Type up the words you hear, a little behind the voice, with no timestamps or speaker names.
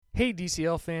Hey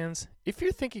DCL fans, if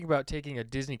you're thinking about taking a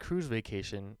Disney cruise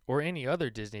vacation, or any other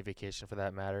Disney vacation for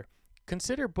that matter,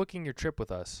 consider booking your trip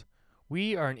with us.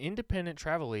 We are an independent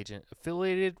travel agent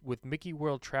affiliated with Mickey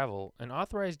World Travel, an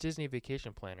authorized Disney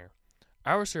vacation planner.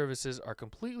 Our services are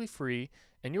completely free,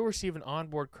 and you'll receive an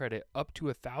onboard credit up to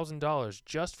 $1,000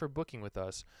 just for booking with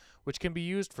us, which can be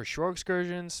used for shore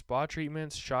excursions, spa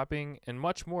treatments, shopping, and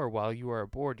much more while you are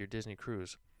aboard your Disney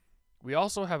cruise. We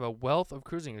also have a wealth of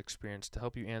cruising experience to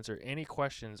help you answer any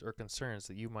questions or concerns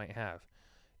that you might have.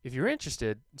 If you're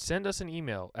interested, send us an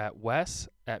email at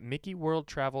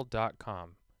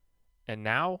wes@mickeyworldtravel.com. And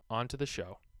now, on to the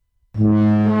show.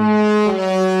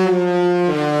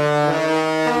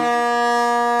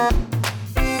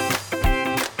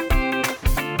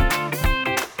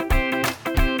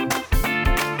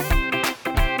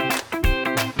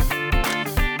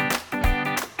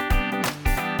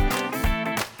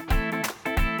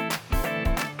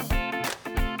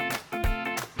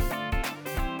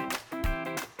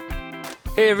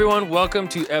 Hey everyone, welcome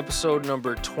to episode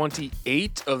number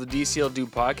 28 of the DCL Do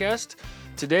podcast.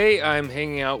 Today I'm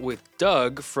hanging out with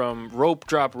Doug from Rope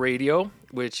Drop Radio,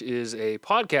 which is a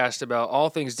podcast about all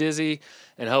things Disney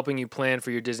and helping you plan for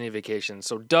your Disney vacation.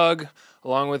 So Doug,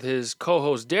 along with his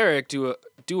co-host Derek, do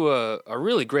a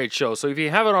really great show. So if you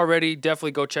haven't already,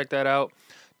 definitely go check that out.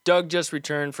 Doug just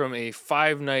returned from a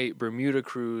 5-night Bermuda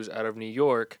cruise out of New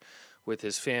York with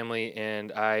his family,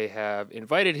 and I have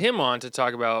invited him on to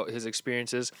talk about his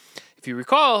experiences. If you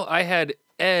recall, I had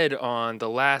Ed on the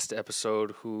last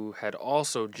episode, who had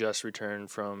also just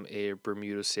returned from a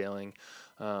Bermuda sailing,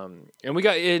 and we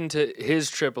got into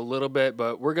his trip a little bit,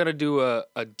 but we're going to do a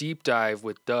deep dive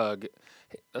with Doug.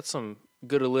 That's some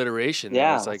good alliteration.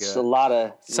 Yeah, it's a lot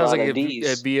of sounds like Ds.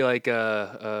 it'd be like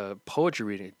a poetry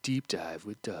reading, a deep dive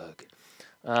with Doug.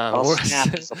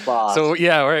 Snap applause. So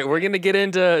yeah, all right, we're gonna get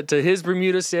into his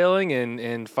Bermuda sailing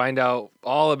and find out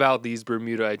all about these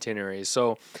Bermuda itineraries.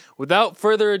 So without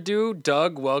further ado,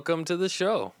 Doug, welcome to the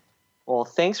show. Well,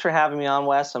 thanks for having me on,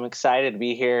 Wes. I'm excited to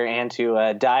be here and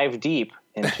to dive deep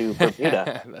into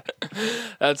Bermuda.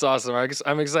 That's awesome.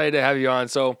 I'm excited to have you on.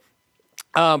 So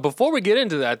before we get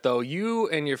into that, though, you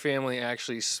and your family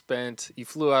actually you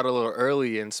flew out a little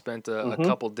early and spent a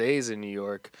couple days in New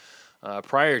York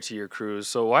prior to your cruise.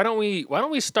 So why don't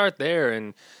we start there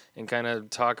and kind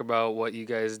of talk about what you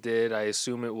guys did? I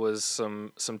assume it was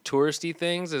some touristy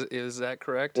things. Is that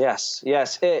correct? Yes.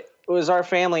 It was our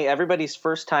family, everybody's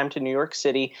first time to New York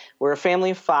City. We're a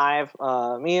family of 5,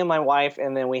 me and my wife,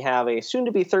 and then we have a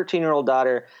soon-to-be 13-year-old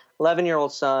daughter,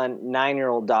 11-year-old son,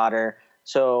 9-year-old daughter.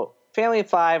 So family of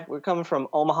 5, we're coming from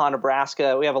Omaha,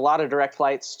 Nebraska. We have a lot of direct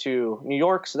flights to New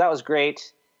York, so that was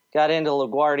great. Got into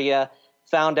LaGuardia.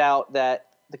 Found out that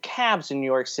the cabs in New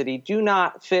York City do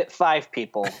not fit 5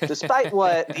 people, despite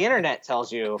what the internet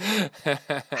tells you.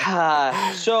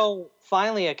 So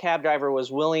finally, a cab driver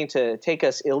was willing to take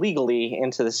us illegally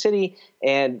into the city,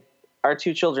 and our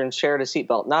 2 children shared a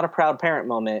seatbelt. Not a proud parent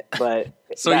moment, but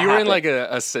so you were in like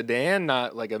a sedan,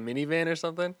 not like a minivan or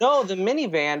something? No, the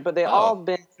minivan, but they all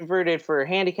been converted for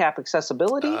handicap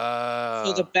accessibility.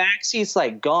 So the back seat's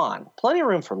like gone. Plenty of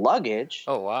room for luggage.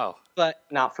 Oh, wow. But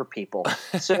not for people.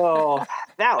 So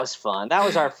that was fun. That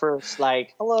was our first,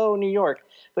 hello, New York.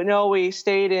 But no, we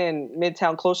stayed in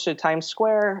Midtown close to Times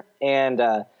Square, and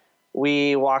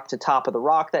we walked to Top of the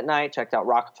Rock that night, checked out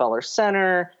Rockefeller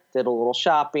Center, did a little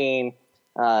shopping,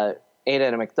 ate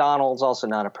at a McDonald's, also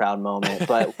not a proud moment.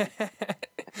 But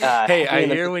hey, I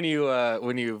hear when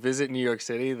you visit New York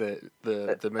City that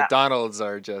the McDonald's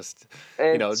are just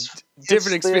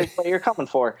different experience. What you're coming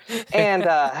for. And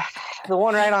the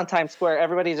one right on Times Square,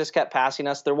 everybody just kept passing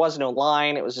us. There was no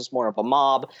line. It was just more of a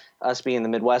mob. Us being the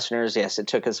Midwesterners, yes, it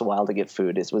took us a while to get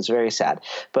food. It was very sad.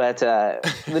 But the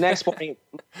next morning,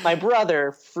 my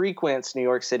brother frequents New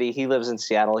York City. He lives in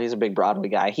Seattle. He's a big Broadway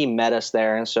guy. He met us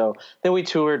there. And so then we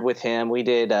toured with him. We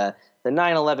did the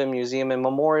 9/11 Museum and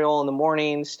Memorial in the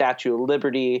morning, Statue of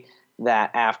Liberty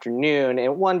that afternoon.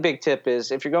 And one big tip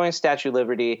is, if you're going to Statue of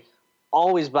Liberty,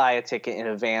 always buy a ticket in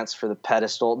advance for the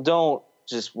pedestal. Don't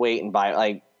just wait and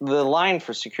buy. The line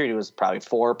for security was probably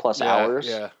 4+ hours.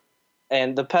 Yeah.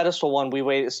 And the pedestal one,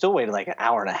 we still waited like an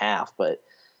hour and a half, but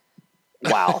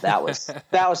wow, that was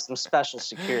some special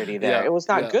security there. Yeah, it was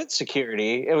not good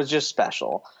security. It was just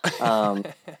special.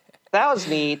 That was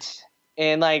neat.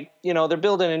 And they're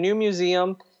building a new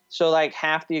museum. So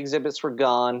half the exhibits were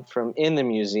gone from in the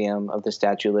museum of the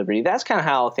Statue of Liberty. That's kind of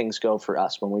how things go for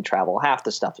us when we travel. Half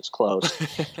the stuff is closed.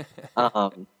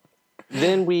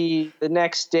 Then the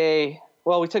next day,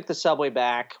 we took the subway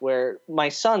back, where my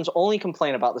son's only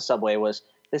complaint about the subway was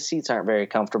the seats aren't very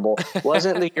comfortable.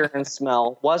 Wasn't the urine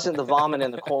smell, wasn't the vomit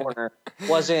in the corner,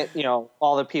 wasn't,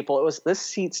 all the people. It was, this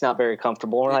seat's not very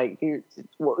comfortable. We're like,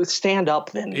 stand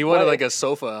up then. He wanted like a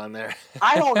sofa on there.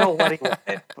 I don't know what he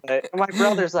wanted, but my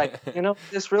brother's like,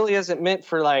 this really isn't meant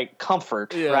for like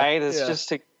comfort, right? It's just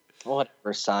to,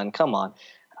 whatever, son, come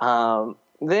on.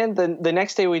 Then the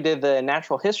next day we did the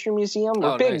Natural History Museum.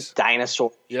 We're big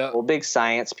dinosaur people, big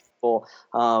science people.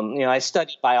 I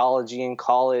studied biology in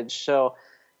college, so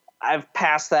I've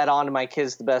passed that on to my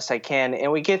kids the best I can.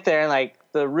 And we get there and like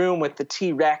the room with the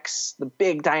T-Rex, the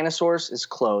big dinosaurs, is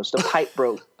closed. A pipe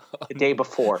broke the day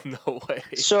before. No way.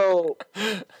 So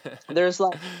there's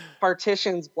like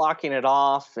partitions blocking it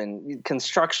off and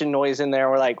construction noise in there.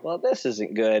 We're like, well, this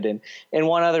isn't good. And in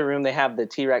one other room, they have the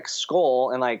T-Rex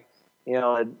skull and like,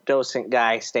 a docent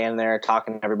guy standing there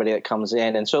talking to everybody that comes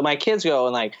in. And so my kids go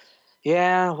and like,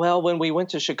 yeah, well, when we went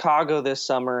to Chicago this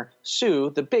summer, Sue,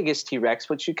 the biggest T-Rex,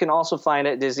 which you can also find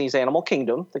at Disney's Animal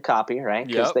Kingdom, the copy, right?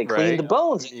 Because they cleaned the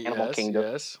bones in Animal Kingdom.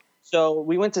 Yes. So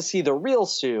we went to see the real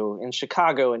Sue in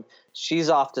Chicago, and she's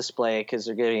off display because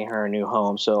they're giving her a new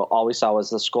home. So all we saw was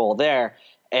the skull there.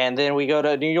 And then we go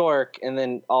to New York, and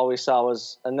then all we saw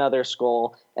was another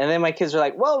skull. And then my kids are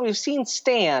like, well, we've seen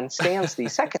Stan. Stan's the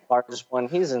second largest one.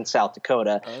 He's in South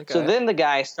Dakota. Okay. So then the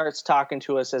guy starts talking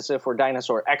to us as if we're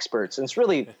dinosaur experts. And it's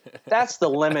really, that's the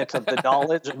limit of the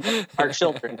knowledge of our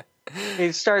children.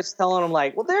 He starts telling them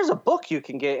like, well, there's a book you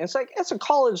can get. And it's like, it's a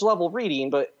college level reading.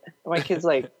 But my kid's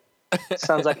like,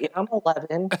 sounds like, I'm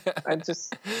 11.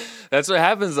 That's what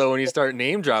happens though when you start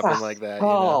name dropping like that.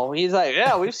 He's like,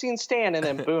 yeah, we've seen Stan, and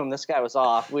then boom, this guy was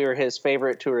off. We were his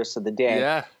favorite tourists of the day.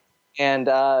 Yeah. And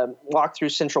walked through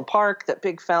Central Park, that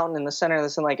big fountain in the center.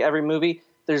 That's in like every movie.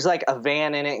 There's like a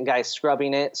van in it and guys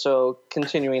scrubbing it. So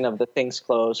continuing of the things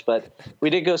closed, but we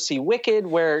did go see Wicked,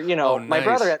 where my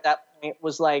brother at that point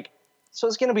was like, so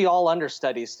it's going to be all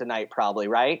understudies tonight, probably,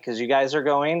 right? Because you guys are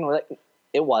going. We're like,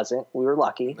 it wasn't. We were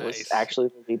lucky. Nice. It was actually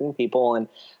the leading people. And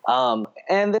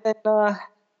then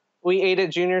we ate at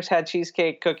Junior's, had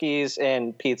cheesecake, cookies,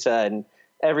 and pizza, and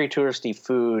every touristy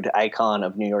food icon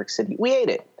of New York City. We ate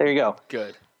it. There you go.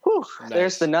 Good. Whew, nice.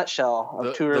 There's the nutshell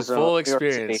of tourism. The full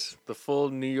experience. The full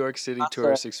New York City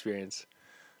tourist experience.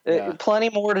 Plenty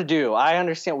more to do. I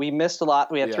understand. We missed a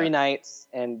lot. We had 3 nights,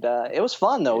 and it was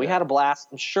fun, though. Yeah. We had a blast.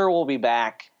 I'm sure we'll be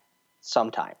back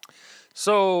sometime.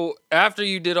 So after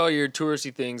you did all your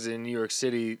touristy things in New York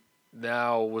City,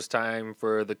 now was time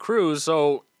for the cruise.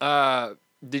 So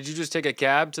did you just take a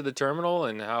cab to the terminal,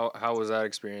 and how was that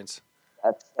experience?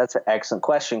 That's an excellent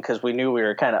question, because we knew we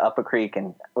were kind of up a creek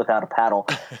and without a paddle.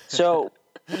 So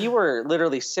we were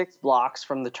literally 6 blocks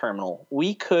from the terminal.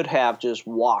 We could have just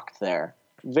walked there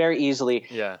very easily.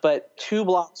 Yeah. But 2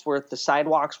 blocks worth, the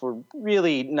sidewalks were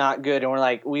really not good, and we're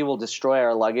like, we will destroy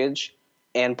our luggage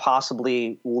and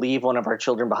possibly leave one of our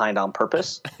children behind on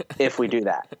purpose if we do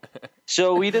that.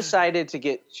 So we decided to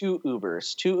get 2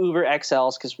 Ubers, 2 Uber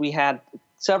XLs, because we had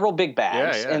several big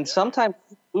bags. And sometimes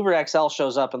Uber XL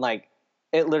shows up and like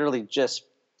it literally just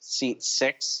seats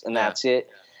 6 and that's it.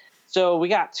 So we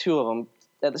got 2 of them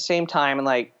at the same time. And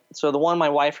like, so the one my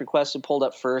wife requested pulled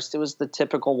up first. It was the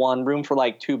typical one, room for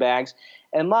like 2 bags.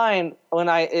 And mine, when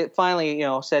it finally,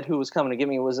 said who was coming to get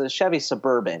me, was a Chevy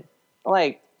Suburban.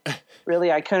 Like,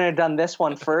 really, I couldn't have done this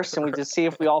one first, and we just see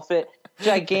if we all fit.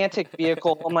 Gigantic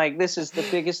vehicle. I'm like, this is the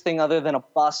biggest thing other than a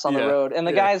bus on the road. And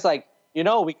the guy's like, we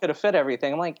could have fit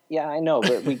everything. I'm like, yeah, I know,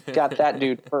 but we got that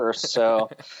dude first. So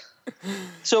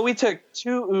we took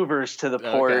 2 Ubers to the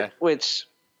port, which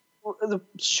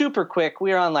super quick.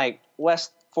 We were on like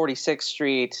West 46th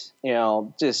Street,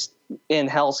 just in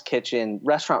Hell's Kitchen,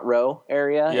 Restaurant Row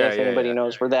area, if anybody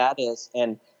knows where that is.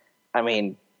 And I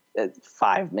mean, a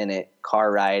 5-minute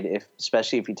car ride,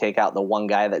 especially if you take out the one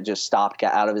guy that just stopped,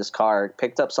 got out of his car,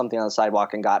 picked up something on the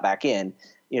sidewalk and got back in,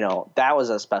 that was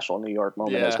a special New York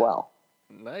moment as well.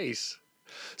 Nice.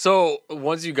 So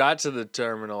once you got to the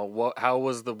terminal, what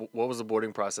was the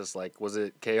boarding process like? Was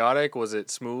it chaotic? Was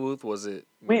it smooth? Was it,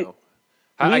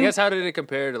 I guess, how did it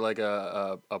compare to like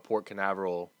a Port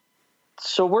Canaveral?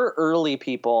 So we're early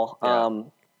people.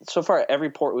 So far every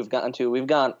port we've gotten to, we've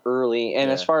gone early. And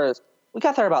as far as, we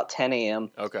got there about 10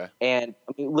 a.m. Okay. And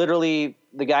I mean, literally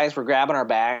the guys were grabbing our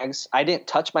bags. I didn't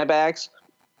touch my bags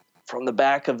from the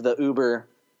back of the Uber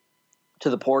to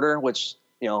the porter, which,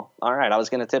 all right, I was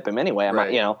going to tip him anyway. I'm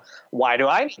not, why do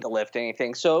I need to lift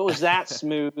anything? So it was that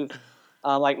smooth.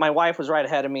 Like my wife was right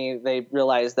ahead of me. They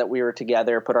realized that we were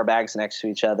together, put our bags next to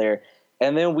each other.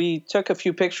 And then we took a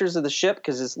few pictures of the ship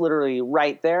because it's literally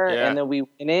right there. Yeah. And then we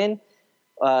went in.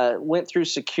 Went through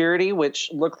security,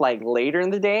 which looked like later in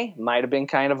the day, might have been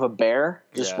kind of a bear,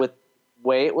 just with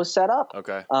way it was set up.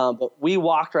 Okay. But we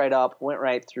walked right up, went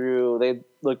right through. They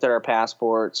looked at our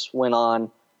passports, went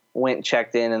and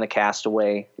checked in the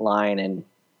castaway line, and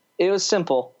it was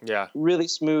simple. Yeah. Really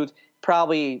smooth.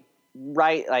 Probably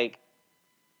right, like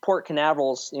Port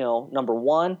Canaveral's, number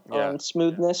one on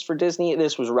smoothness for Disney.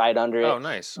 This was right under it. Oh,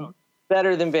 nice.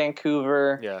 Better than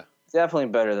Vancouver. Yeah. Definitely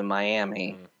better than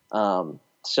Miami.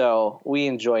 So we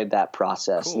enjoyed that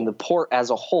process. Cool. And the port as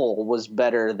a whole was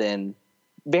better than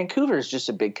Vancouver is just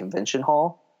a big convention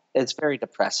hall. It's very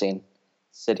depressing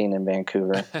sitting in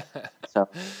Vancouver.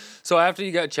 So after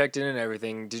you got checked in and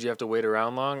everything, did you have to wait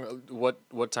around long?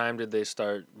 What time did they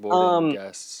start boarding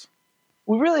guests?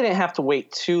 We really didn't have to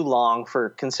wait too long for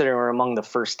considering we're among the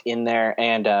first in there.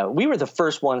 And we were the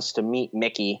first ones to meet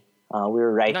Mickey. We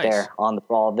were right there on the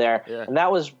ball there. Yeah. And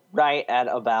that was right at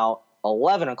about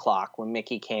 11 o'clock when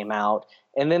Mickey came out.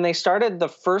 And then they started the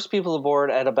first people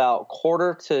aboard at about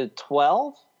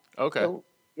 11:45. Okay. So,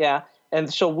 yeah.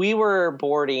 And so we were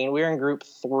boarding. We were in group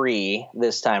 3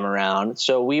 this time around.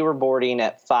 So we were boarding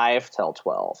at 5 till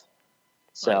 12.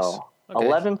 So nice. Okay.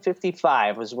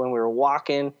 11:55 was when we were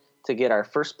walking to get our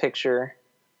first picture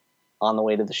on the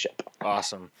way to the ship.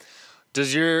 Awesome.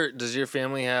 Does your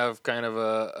family have kind of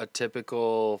a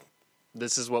typical,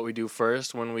 this is what we do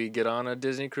first when we get on a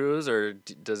Disney cruise, or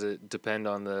does it depend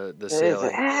on the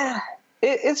sailing?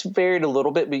 It's varied a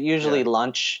little bit, but usually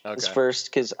lunch is first,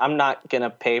 because I'm not going to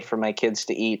pay for my kids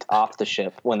to eat off the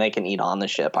ship when they can eat on the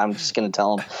ship. I'm just going to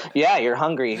tell them, yeah, you're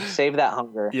hungry. Save that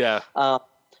hunger. Yeah.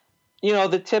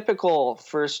 The typical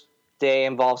first day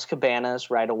involves cabanas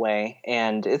right away,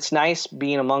 and it's nice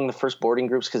being among the first boarding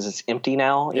groups because it's empty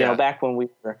now. You know, back when we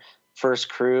were first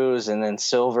cruise and then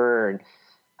silver,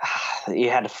 and you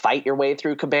had to fight your way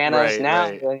through cabanas.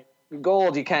 Now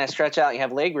gold, you kind of stretch out, you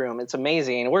have leg room. It's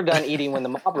amazing. We're done eating when the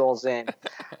mob rolls in.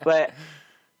 But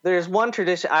there's one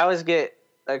tradition. I always get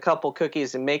a couple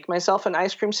cookies and make myself an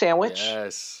ice cream sandwich.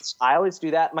 Yes. I always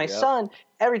do that. My son,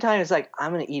 every time, is like,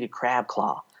 I'm going to eat a crab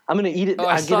claw. I'm going to eat it. Oh,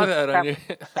 I saw that on your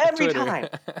every Twitter. time.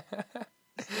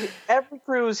 Every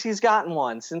cruise he's gotten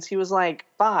one since he was like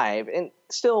 5, and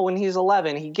still when he's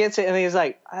 11 he gets it and he's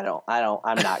like, I'm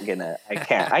not gonna, I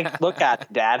can't. I look at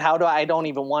it, Dad, how do I don't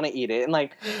even want to eat it?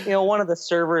 And one of the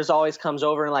servers always comes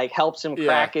over and helps him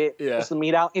crack it, pulls the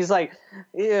meat out. He's like,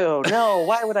 ew, no,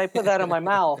 why would I put that in my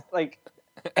mouth?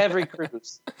 Every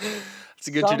cruise. It's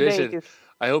a good tradition.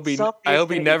 I hope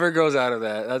he never goes out of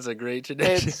that. That's a great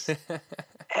tradition.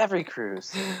 Every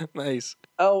cruise. Nice.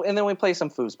 Oh, and then we play some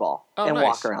foosball and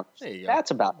walk around. There you go.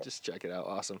 That's about it. Just check it out.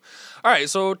 Awesome. All right,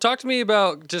 so talk to me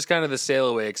about just kind of the sail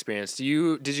away experience. Did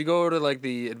you go to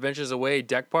the Adventures Away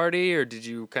deck party, or did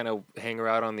you kind of hang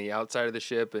around on the outside of the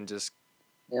ship and just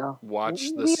watch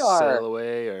the sail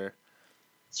away? Or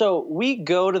so we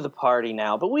go to the party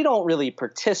now, but we don't really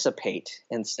participate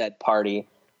in said party.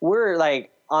 We're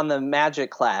on the Magic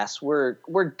class. We're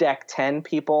deck 10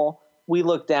 people. We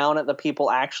look down at the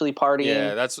people actually partying.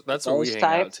 Yeah, that's where we hang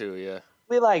out too. Yeah,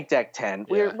 we like deck 10.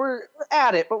 Yeah. We're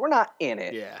at it, but we're not in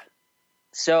it. Yeah.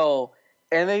 So,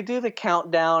 and they do the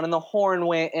countdown, and the horn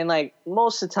went, and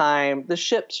most of the time, the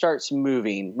ship starts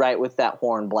moving right with that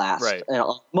horn blast. Right.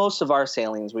 Most of our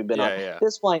sailings we've been on. Yeah.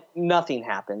 This point, nothing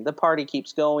happened. The party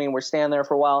keeps going. We're standing there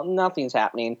for a while. Nothing's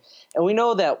happening. And we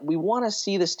know that we want to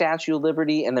see the Statue of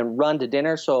Liberty and then run to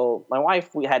dinner. So my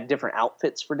wife, we had different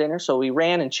outfits for dinner. So we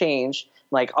ran and changed.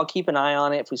 I'll keep an eye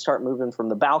on it if we start moving from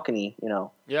the balcony,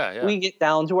 Yeah. We get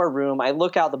down to our room. I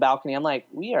look out the balcony. I'm like,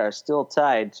 we are still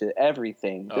tied to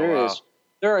everything.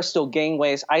 There are still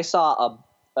gangways. I saw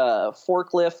a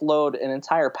forklift load an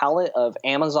entire pallet of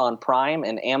Amazon Prime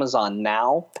and Amazon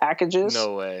Now packages.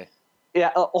 No way. Yeah,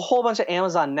 a whole bunch of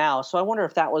Amazon Now. So I wonder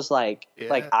if that was I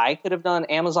could have done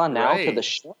Amazon Now to the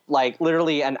ship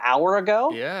literally an hour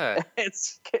ago. Yeah.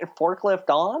 It's forklift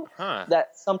on. Huh.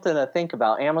 That's something to think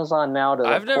about. Amazon Now to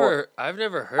I've never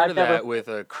heard of that with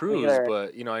a cruise,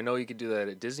 but I know you could do that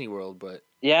at Disney World, but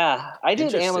yeah, I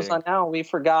did Amazon Now. We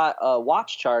forgot a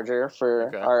watch charger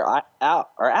for our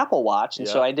Apple Watch, and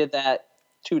so I did that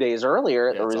 2 days earlier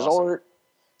at the resort. Awesome.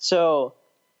 So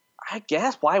I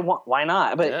guess why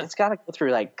not? But it's got to go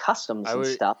through customs and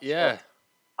stuff. Yeah. So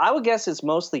I would guess it's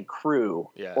mostly crew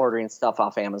ordering stuff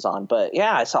off Amazon. But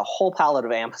yeah, I saw a whole pallet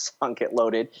of Amazon get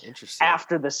loaded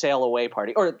after the sail away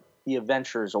party, or the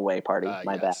Adventures Away party.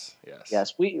 My bad.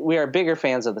 Yes. We are bigger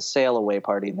fans of the sail away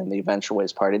party than the Adventure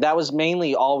Ways party. That was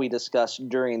mainly all we discussed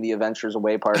during the Adventures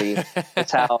Away party.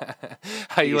 It's how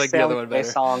you like the other one better.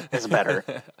 Song is better.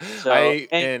 So,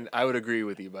 and I would agree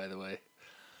with you, by the way.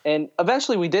 And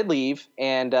eventually we did leave,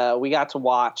 and we got to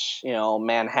watch,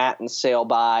 Manhattan sail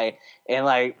by, and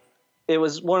it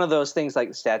was one of those things like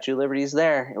the Statue of Liberty's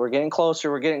there. We're getting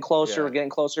closer. We're getting closer. Yeah. We're getting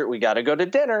closer. We got to go to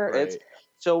dinner. Right.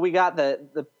 So we got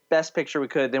the best picture we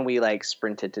could. Then we like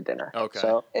sprinted to dinner. Okay.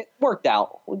 So it worked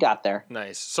out. We got there.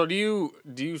 Nice. So do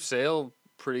you sail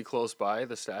pretty close by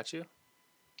the statue?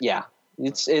 Yeah.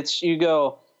 It's you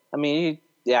go. I mean,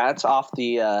 it's off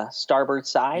the starboard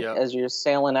side as you're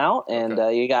sailing out, and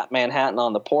you got Manhattan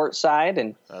on the port side,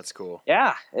 and that's cool.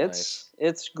 Yeah, it's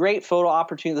great photo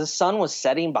opportunity. The sun was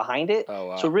setting behind it,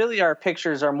 so really our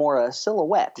pictures are more a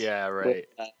silhouette. Yeah, right.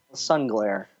 With, sun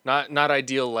glare. Not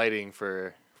ideal lighting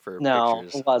for pictures. No,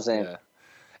 it wasn't.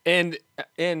 Yeah.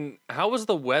 And how was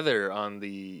the weather on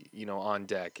the on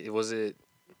deck? Was it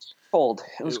cold?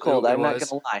 It was cold. I'm not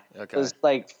gonna lie. Okay. It was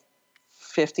like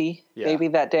 50 maybe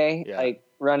that day. Yeah. Like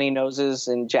runny noses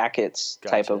and jackets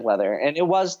type of weather. And it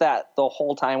was that the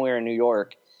whole time we were in New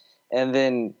York. And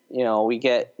then, we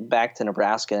get back to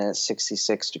Nebraska and it's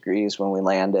 66 degrees when we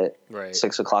land at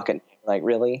 6 o'clock at night. Like,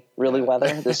 really? Really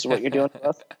weather? This is what you're doing to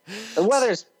us? The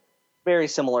weather's very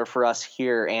similar for us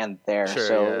here and there. Sure,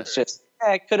 so it's just,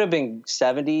 it could have been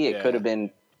 70. It could have been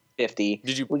 50.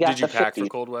 Did you pack for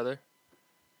cold weather?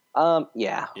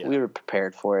 Yeah, we were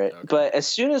prepared for it. Okay. But as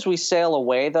soon as we sail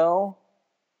away, though,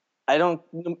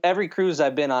 every cruise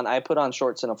I've been on, I put on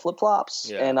shorts and flip-flops,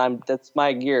 and that's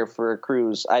my gear for a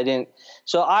cruise.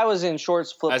 So I was in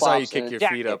shorts, flip-flops. I saw you kick your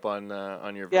feet up on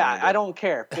your veranda. Yeah, I don't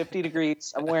care. 50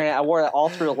 degrees. I wore it all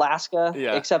through Alaska,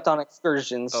 except on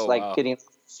excursions, getting off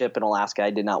the ship in Alaska. I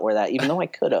did not wear that, even though I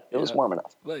could have. It was warm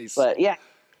enough. Nice. But yeah.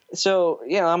 So,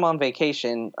 I'm on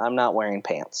vacation. I'm not wearing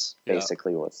pants,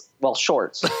 basically,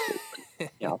 shorts.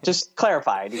 Just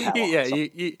clarified. You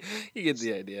get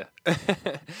the idea.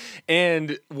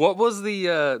 And what was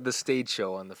the stage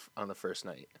show on the first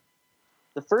night?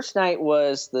 The first night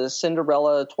was the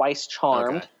Cinderella Twice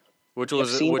Charmed. Okay. Which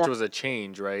was a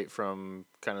change, right, from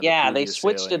kind of the they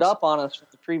switched it up on us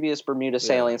with the previous Bermuda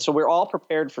sailing. So we're all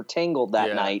prepared for Tangled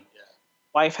that night.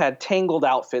 Wife had Tangled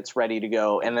outfits ready to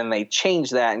go, and then they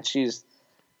changed that, and she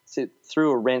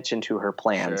threw a wrench into her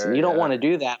plans. Sure, and you don't want to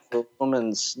do that for a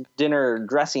woman's dinner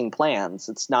dressing plans.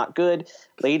 It's not good.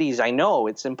 Ladies, I know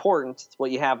it's important. It's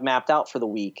what you have mapped out for the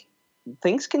week.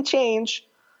 Things can change,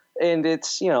 and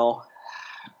it's,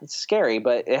 it's scary,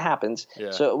 but it happens.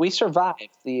 Yeah. So we survived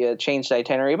the changed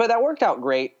itinerary, but that worked out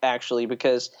great, actually,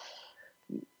 because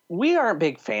we aren't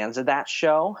big fans of that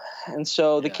show. And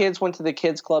so the kids went to the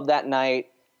kids club that night.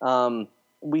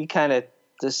 We kind of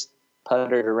just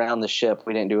puttered around the ship.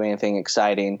 We didn't do anything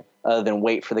exciting other than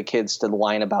wait for the kids to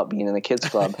whine about being in the kids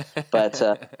club. But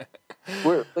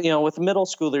we're, with middle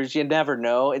schoolers, you never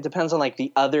know. It depends on like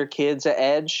the other kids at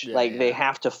Edge. They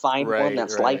have to find one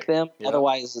that's like them. Yep.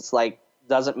 Otherwise it's like,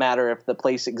 doesn't matter if the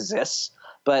place exists.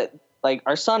 But like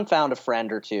our son found a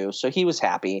friend or two, so he was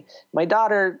happy. My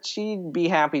daughter, she'd be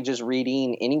happy just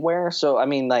reading anywhere. So, I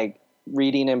mean, like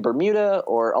reading in Bermuda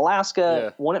or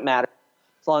Alaska, wouldn't matter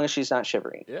as long as she's not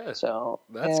shivering. Yeah. So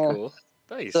that's cool.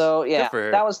 Nice. So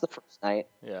that was the first night.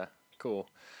 Yeah. Cool.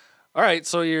 All right.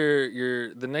 So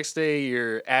you're the next day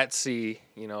you're at sea,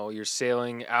 you're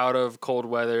sailing out of cold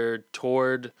weather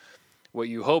toward what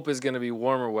you hope is going to be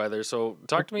warmer weather. So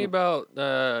talk to me about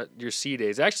your sea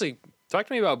days. Actually, talk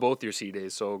to me about both your sea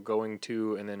days, so going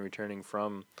to and then returning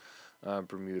from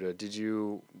Bermuda. Did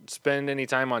you spend any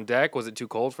time on deck? Was it too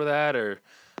cold for that, or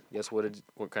I guess what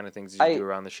kind of things did you do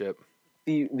around the ship?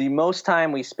 The most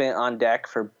time we spent on deck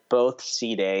for both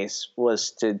sea days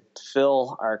was to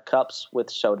fill our cups with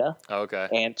soda. Okay.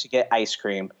 And to get ice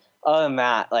cream. Other than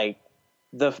that, like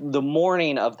the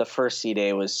morning of the first sea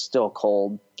day was still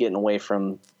cold, getting away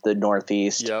from the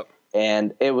Northeast. Yep.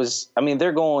 And it was,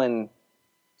 they're going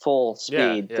full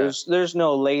speed. Yeah. There's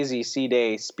no lazy sea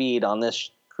day speed on this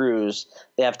cruise.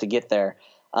 They have to get there.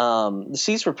 The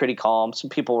seas were pretty calm. Some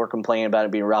people were complaining about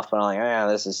it being rough, but I'm like,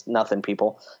 this is nothing,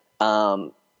 people.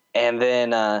 And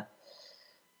then,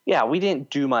 we didn't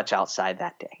do much outside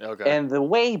that day. Okay. And the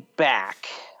way back,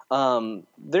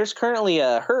 there's currently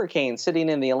a hurricane sitting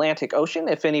in the Atlantic Ocean.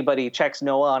 If anybody checks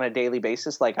NOAA on a daily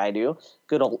basis like I do,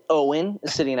 good old Owen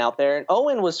is sitting out there. And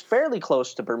Owen was fairly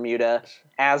close to Bermuda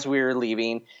as we were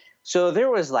leaving. So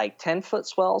there was like 10-foot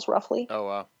swells roughly. Oh,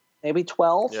 wow. Maybe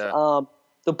 12. Yeah.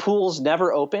 The pools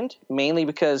never opened, mainly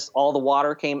because all the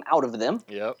water came out of them.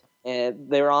 Yep. And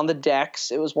they were on the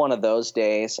decks. It was one of those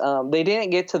days. They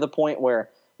didn't get to the point where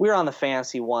we were on the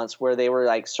Fantasy once where they were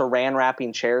like saran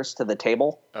wrapping chairs to the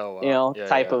table. Oh, wow.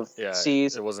 Type of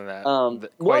seas. It wasn't that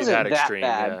wasn't that extreme.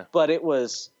 Bad, but it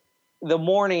was the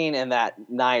morning and that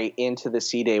night into the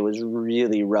sea day was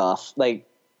really rough. Like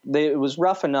it was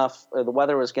rough enough, or the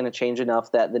weather was going to change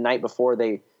enough that the night before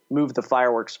they moved the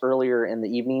fireworks earlier in the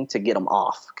evening to get them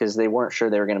off because they weren't sure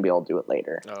they were going to be able to do it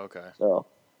later. Oh, okay. So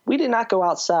we did not go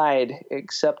outside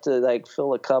except to like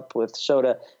fill a cup with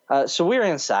soda. So we were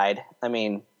inside. I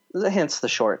mean, hence the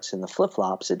shorts and the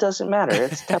flip-flops. It doesn't matter.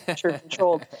 It's temperature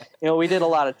controlled. We did a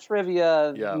lot of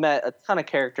trivia, met a ton of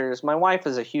characters. My wife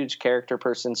is a huge character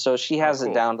person, so she has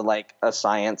it down to like a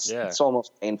science. Yeah. It's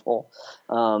almost painful.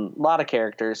 A lot of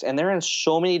characters, and they're in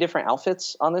so many different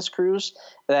outfits on this cruise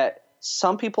that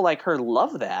some people like her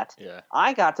love that. Yeah.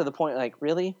 I got to the point like,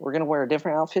 really? We're going to wear a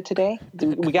different outfit today?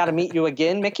 We got to meet you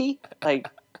again, Mickey?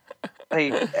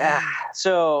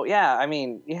 So, yeah, I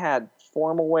mean, you had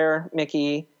formal wear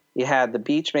Mickey. You had the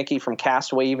beach Mickey from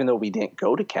Castaway, even though we didn't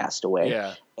go to Castaway.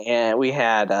 Yeah. And we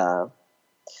had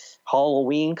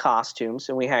Halloween costumes,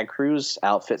 and we had cruise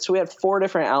outfits. So we had 4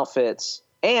 different outfits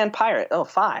and pirate. Oh,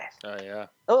 5. Oh, yeah.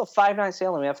 Oh, 5-night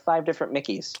sailing. We have 5 different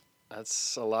Mickeys.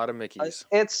 That's a lot of Mickeys.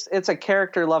 It's a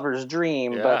character lover's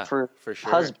dream, but for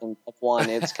sure. husband of one,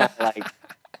 it's kind of like,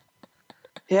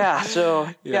 yeah. So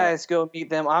you guys go meet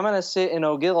them. I'm gonna sit in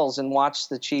O'Gill's and watch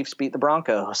the Chiefs beat the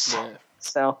Broncos. Yeah.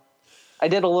 So I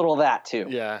did a little of that too.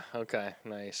 Yeah. Okay.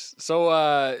 Nice.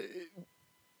 So,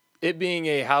 it being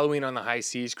a Halloween on the High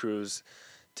Seas cruise,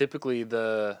 typically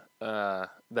the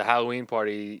Halloween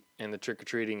party and the trick or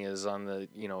treating is on the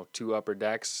 2 upper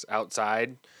decks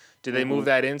outside. Did they move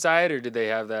that inside, or did they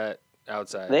have that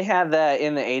outside? They had that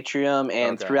in the atrium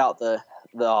and throughout the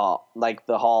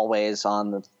hallways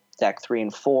on the deck 3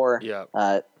 and 4. Yeah.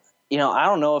 I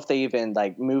don't know if they even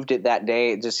like moved it that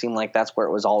day. It just seemed like that's where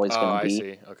it was always going to be. I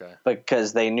see. Okay.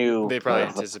 Because they knew they probably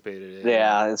anticipated it.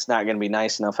 Yeah, it's not going to be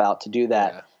nice enough out to do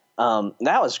that. Yeah.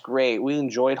 That was great. We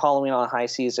enjoyed Halloween on High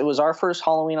Seas. It was our first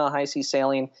Halloween on High Seas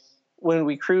sailing. When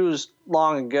we cruised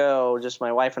long ago, just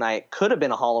my wife and I, it could have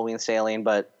been a Halloween sailing,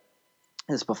 but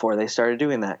it's before they started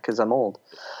doing that because I'm old.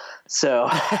 So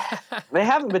they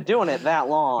haven't been doing it that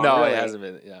long. No, really. It hasn't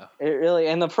been. Yeah, it really.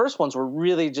 And the first ones were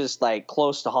really just like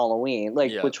close to Halloween,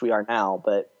 which we are now.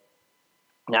 But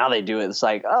now they do it. It's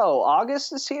like, oh,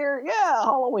 August is here. Yeah,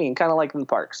 Halloween, kind of like in the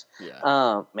parks.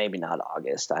 Yeah. Maybe not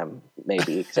August. I'm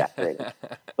maybe exaggerating,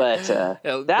 but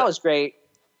that was great.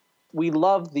 We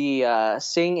loved the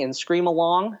sing and scream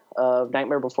along of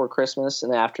Nightmare Before Christmas in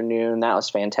the afternoon. That was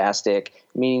fantastic.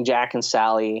 Meeting Jack and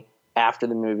Sally after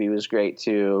the movie was great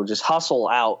too. Just hustle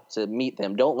out to meet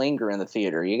them. Don't linger in the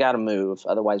theater. You got to move,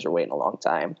 otherwise you're waiting a long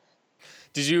time.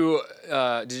 Did your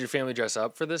family dress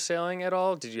up for this sailing at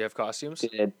all? Did you have costumes?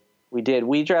 We did.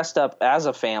 We dressed up as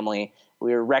a family.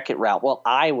 We were Wreck-It Ralph. Well,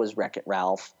 I was Wreck-It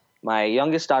Ralph. My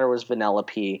youngest daughter was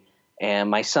Vanellope.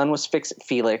 And my son was Fix-It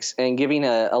Felix, and giving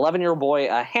a 11-year-old boy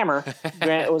a hammer,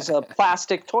 it was a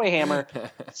plastic toy hammer,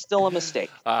 still a mistake.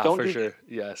 Sure,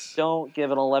 yes. Don't give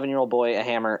an 11-year-old boy a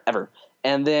hammer ever.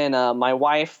 And then my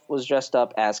wife was dressed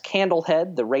up as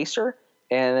Candlehead, the racer,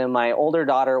 and then my older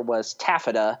daughter was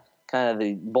Taffeta, kind of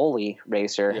the bully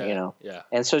racer, Yeah.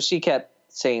 And so she kept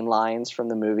saying lines from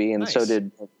the movie, and so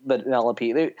did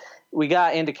Vanellope. We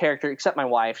got into character, except my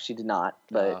wife. She did not,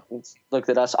 but looked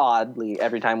at us oddly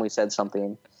every time we said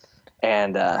something.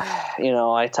 And,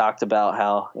 I talked about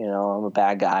how, I'm a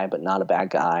bad guy, but not a bad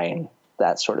guy, and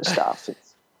that sort of stuff.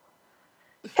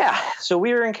 So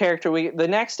we were in character. The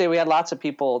next day we had lots of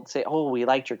people say, oh, we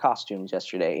liked your costumes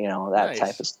yesterday, that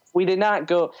type of stuff. We did not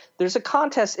go. There's a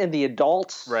contest in the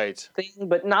adult thing,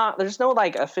 but there's no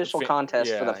like official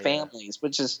contest for the families,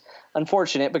 which is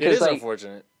unfortunate because it is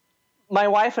unfortunate. My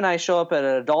wife and I show up at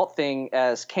an adult thing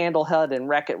as Candlehead and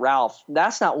Wreck-It Ralph.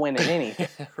 That's not winning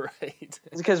anything. Right. It's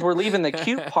because we're leaving the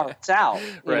cute parts out.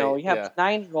 You have the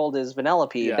 9-year-old as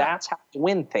Vanellope. Yeah. That's how you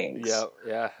win things.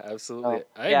 Yeah, absolutely.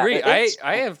 I agree.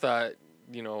 I have thought,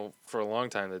 for a long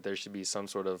time that there should be some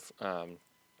sort of,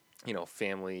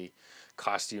 family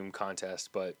costume contest,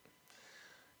 but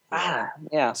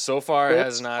so far it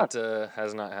has not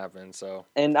happened. So.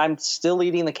 And I'm still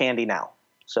eating the candy now.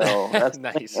 So that's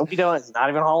nice. And it's not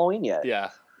even Halloween yet. Yeah.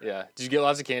 Did you get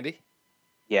lots of candy?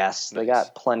 Yes, they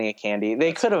got plenty of candy.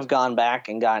 They could have gone back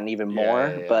and gotten even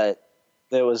more, but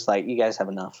it was like, you guys have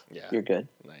enough. Yeah. You're good.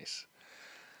 Nice.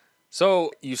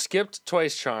 So you skipped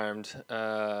Twice Charmed.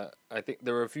 I think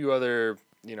there were a few other,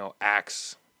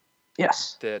 acts.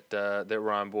 Yes. That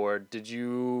were on board. Did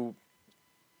you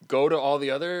go to all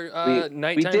the other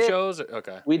nighttime shows?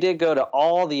 Okay. We did go to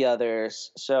all the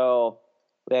others. So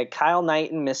we had Kyle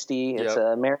Knight and Misty. It's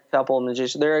a married couple,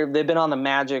 magician. They've been on the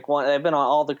Magic one. They've been on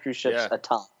all the cruise ships a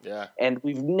ton. Yeah. And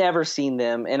we've never seen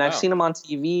them. And I've seen them on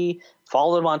TV,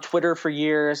 followed them on Twitter for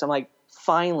years. I'm like,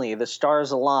 finally, the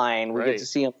stars align. We get to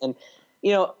see them. And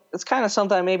it's kind of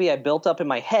something maybe I built up in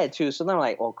my head too. So then I'm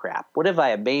like, oh crap, what if I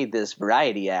had made this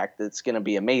variety act that's going to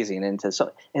be amazing?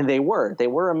 And they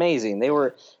were amazing. They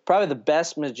were probably the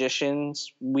best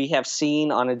magicians we have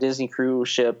seen on a Disney cruise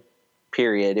ship,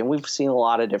 period. And we've seen a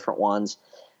lot of different ones.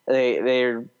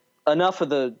 They're enough of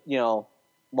the,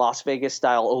 Las Vegas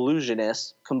style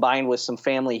illusionists combined with some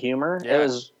family humor. Yeah.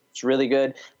 It's really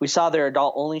good. We saw their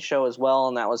adult only show as well,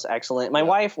 and that was excellent. My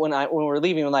wife, when we were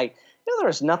leaving, was like, there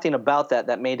was nothing about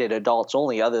that made it adults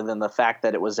only, other than the fact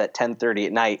that it was at 10:30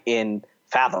 at night in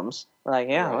Fathoms. We're like,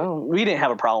 yeah, well, we didn't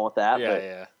have a problem with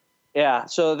that. Yeah.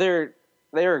 So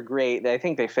they're great. I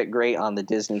think they fit great on the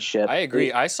Disney ship. I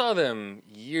agree. I saw them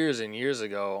years and years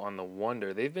ago on the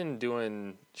Wonder. They've been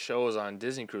doing shows on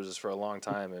Disney cruises for a long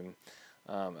time, and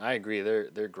I agree.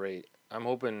 They're great. I'm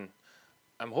hoping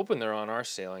they're on our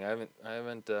sailing. I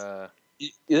haven't.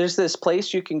 There's this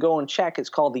place you can go and check. It's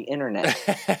called the Internet,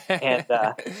 and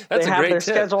they have their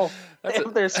schedule. They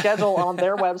have their schedule on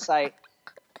their website.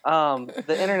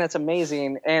 The Internet's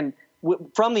amazing, and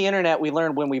from the Internet, we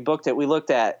learned when we booked it. We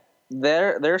looked at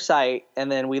their site,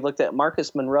 and then we looked at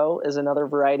Marcus Monroe is another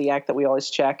variety act that we always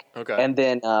check. Okay. And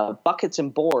then Buckets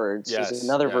and Boards is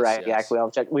another variety act we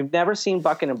always check. We've never seen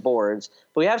Bucket and Boards,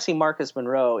 but we have seen Marcus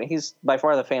Monroe, and he's by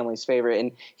far the family's favorite.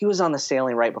 And he was on the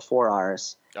sailing right before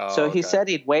ours. So he said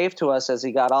he'd wave to us as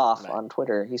he got off on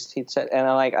Twitter. He said, and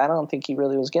I'm like, I don't think he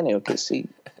really was going to, because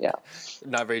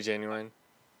not very genuine.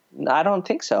 I don't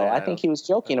think so. I think he was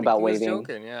joking about waving. He was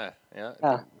joking, yeah.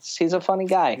 He's a funny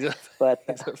guy. He's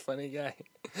a funny guy.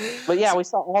 But yeah, we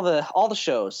saw all the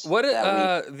shows. What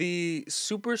the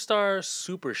Superstar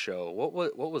Super Show?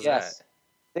 What was that?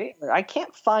 I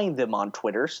can't find them on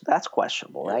Twitter, so that's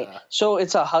questionable, right? So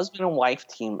it's a husband and wife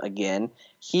team again.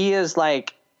 He is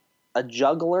like a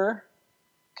juggler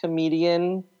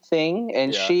comedian thing,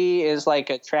 and she is like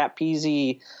a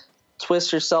trapeze,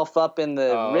 twist herself up in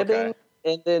the ribbon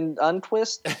and then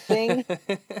untwist thing.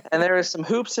 And there was some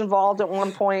hoops involved at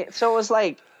one point. So it was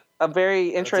like a very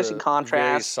interesting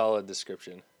contrast. Very solid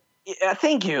description. Yeah,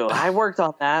 thank you. I worked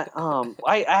on that.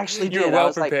 I actually did. You were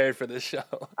well prepared for this show.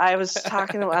 I was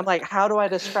talking to him. I'm like, how do I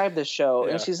describe this show?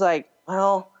 And she's like,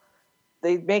 well,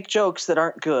 they make jokes that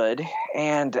aren't good.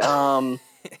 And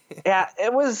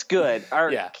it was good.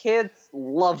 Our kids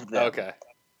loved them. Okay.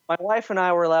 My wife and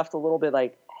I were left a little bit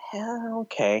like,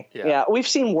 okay. Yeah, we've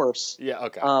seen worse. Yeah,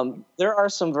 okay. There are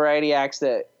some variety acts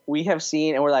that we have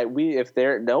seen, and we're like, we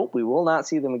will not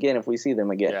see them again if we see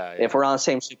them again. If we're on the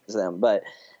same ship as them. But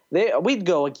we'd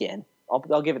go again.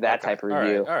 I'll give it that type of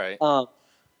review. All right.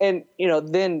 And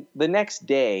then the next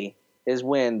day is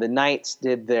when the Knights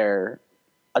did their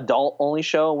adult only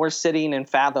show. We're sitting in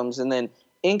Fathoms, and then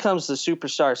in comes the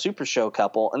Superstar Super Show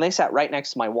couple, and they sat right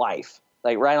next to my wife,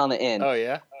 like right on the end. Oh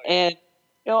yeah. And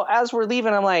as we're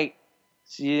leaving, I'm like,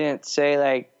 so you didn't say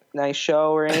like nice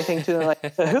show or anything to them?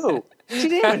 Like, to who? She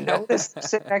didn't even notice them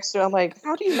sitting next to her. I'm like,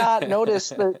 how do you not notice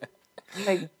that?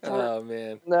 Like, oh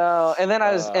man. No. And then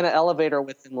I was in an elevator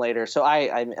with them later, so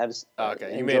I was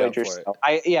okay. You made up for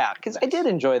it. Because I did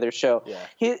enjoy their show.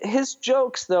 Yeah. His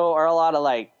jokes though are a lot of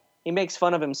like, he makes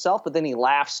fun of himself, but then he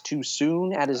laughs too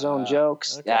soon at his own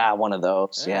jokes. Okay. Yeah, one of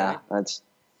those. That's.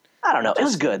 I don't know. It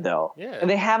was good though. Yeah. And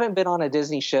they haven't been on a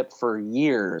Disney ship for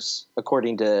years,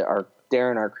 according to our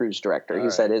cruise director. He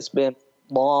said it's been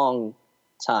a long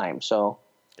time. So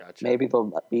gotcha.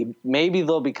 maybe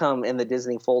they'll become in the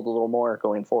Disney fold a little more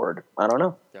going forward. I don't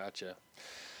know. Gotcha.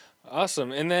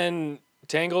 Awesome. And then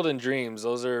Tangled and Dreams,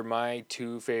 those are my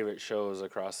two favorite shows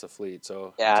across the fleet.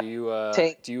 So do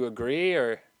you agree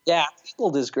or? Yeah,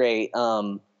 Tangled is great.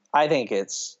 I think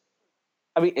it's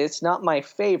not my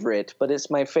favorite, but it's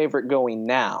my favorite going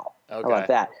now. Okay. How about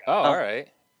that? Oh, all right.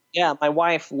 Yeah, my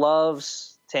wife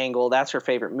loves Tangled. That's her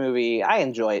favorite movie. I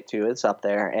enjoy it too. It's up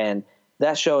there. And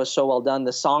that show is so well done.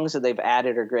 The songs that they've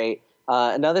added are great.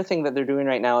 Another thing that they're doing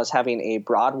right now is having a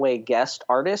Broadway guest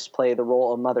artist play the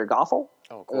role of Mother Gothel.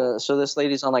 Oh, cool. So this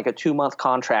lady's on like a 2-month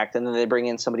contract, and then they bring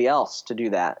in somebody else to do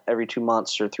that every 2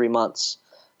 months or 3 months.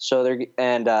 So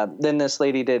then this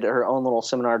lady did her own little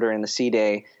seminar during the Sea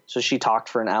Day. So she talked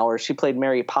for an hour. She played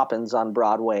Mary Poppins on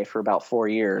Broadway for about 4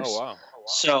 years. Oh wow.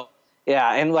 So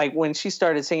yeah, and like when she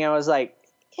started singing, I was like,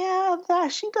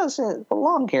 she doesn't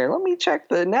belong here. Let me check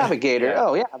the navigator.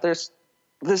 Oh yeah, there's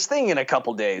this thing in a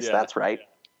couple days. Yeah. That's right.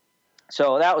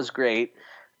 So that was great.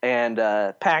 And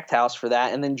packed house for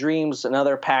that. And then Dreams,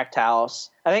 another packed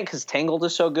house. I think because Tangled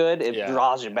is so good, it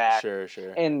draws you back. Sure.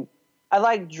 And I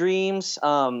like Dreams.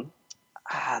 The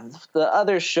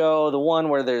other show, the one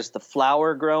where there's the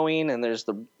flower growing and there's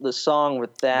the song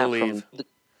with that. Believe.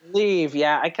 Believe,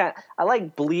 yeah. I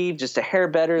like Believe just a hair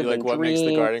better than like What Dreams.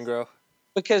 Makes the Garden Grow?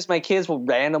 because my kids will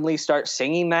randomly start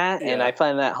singing that, and I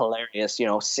find that hilarious.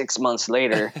 6 months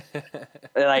later,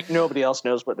 like nobody else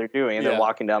knows what they're doing, and they're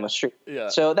walking down the street. Yeah.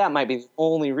 So that might be the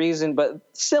only reason, but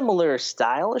similar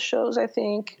style of shows, I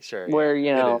think, Sure, where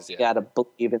yeah. It is, you got to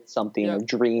believe in something or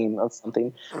dream of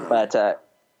something. But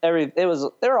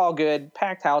they're all good,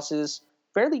 packed houses,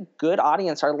 fairly good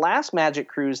audience. Our last Magic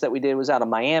cruise that we did was out of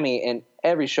Miami, and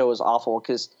every show was awful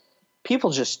because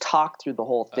people just talk through the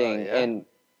whole thing, and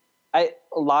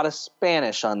a lot of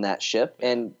Spanish on that ship,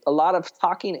 and a lot of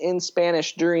talking in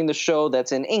Spanish during the show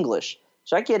that's in English.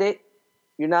 So I get it.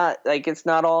 You're not like, it's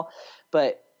not all,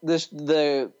 but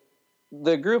the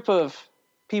group of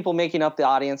people making up the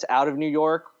audience out of New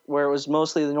York, where it was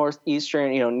mostly the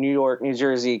Northeastern, New York, New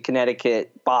Jersey,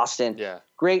 Connecticut, Boston,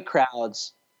 great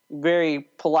crowds, very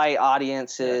polite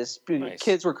audiences. Nice.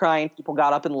 Kids were crying. People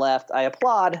got up and left. I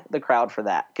applaud the crowd for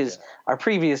that, because our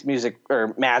previous music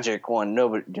or Magic one,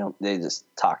 nobody, they just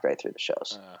talked right through the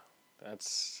shows.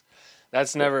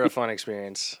 That's never a fun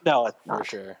experience. No, it's not. For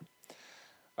sure.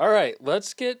 All right,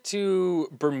 let's get to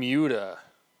Bermuda.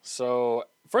 So,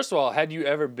 first of all, had you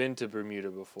ever been to Bermuda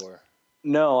before?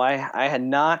 No, I had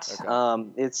not.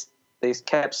 Okay. They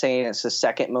kept saying it's the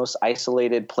second most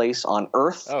isolated place on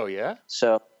Earth. Oh, yeah?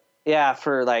 So, yeah,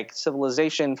 for like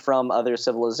civilization from other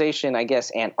civilization, I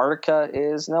guess Antarctica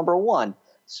is number 1.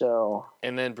 So,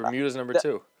 and then Bermuda's number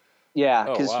 2. Yeah,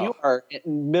 because you are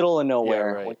in middle of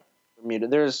nowhere. Yeah, right. Bermuda.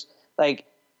 There's like,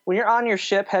 when you're on your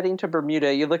ship heading to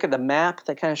Bermuda, you look at the map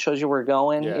that kind of shows you where we're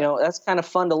going. Yeah. That's kind of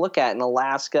fun to look at in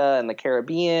Alaska and the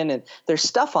Caribbean, and there's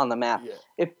stuff on the map.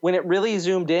 Yeah. When it really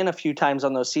zoomed in a few times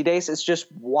on those sea days, it's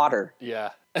just water.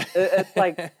 Yeah. It's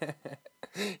like,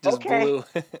 just blue.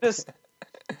 just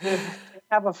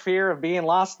have a fear of being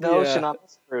lost in the ocean on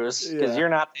this cruise, because you're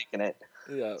not taking it.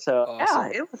 Yeah. So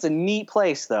awesome. It was a neat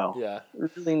place though. Yeah.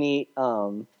 Really neat.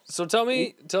 So tell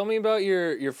me about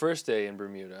your first day in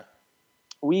Bermuda.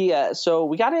 We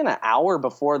got in an hour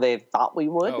before they thought we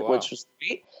would, which was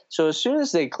great. So as soon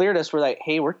as they cleared us, we're like,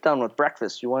 hey, we're done with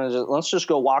breakfast. Let's just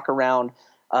go walk around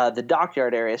the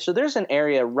dockyard area. So there's an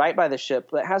area right by the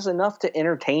ship that has enough to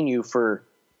entertain you for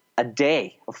a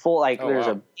day. A full a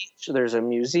beach, there's a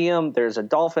museum, there's a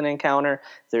dolphin encounter,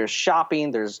 there's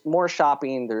shopping, there's more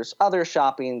shopping, there's other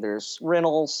shopping, there's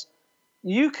rentals.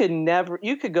 You could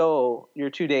go your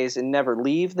 2 days and never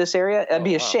leave this area. That'd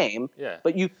be a shame. Yeah.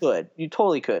 But you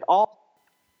totally could. All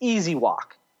easy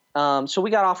walk. So we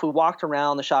got off, we walked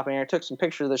around the shopping area, took some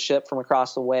pictures of the ship from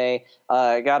across the way,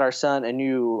 got our son a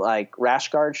new rash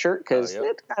guard shirt, because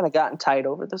it kind of gotten tight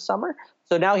over the summer.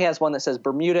 So now he has one that says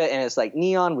Bermuda, and it's like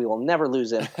neon. We will never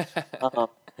lose him.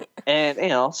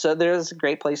 And so there's a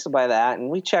great place to buy that. And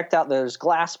we checked out, there's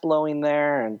glass blowing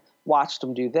there, and watched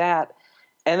them do that.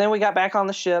 And then we got back on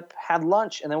the ship, had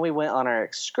lunch, and then we went on our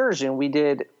excursion. We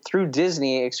did, through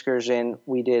Disney excursion,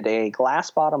 we did a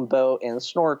glass bottom boat and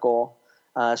snorkel.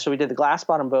 So we did the glass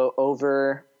bottom boat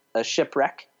over a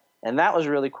shipwreck, and that was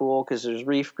really cool because there's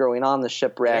reef growing on the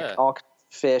shipwreck, all kinds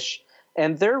of fish.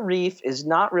 And their reef is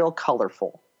not real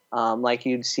colorful, like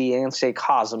you'd see in, say,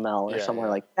 Cozumel or somewhere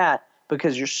like that,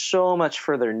 because you're so much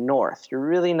further north. You're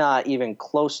really not even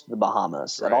close to the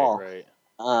Bahamas at all. Right.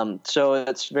 So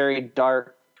it's very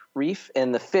dark reef,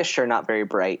 and the fish are not very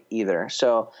bright either.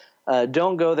 So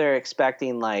don't go there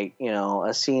expecting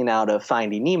a scene out of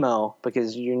Finding Nemo,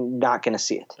 because you're not going to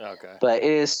see it. Okay. But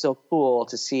it is so cool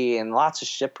to see, and lots of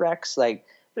shipwrecks.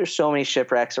 There's so many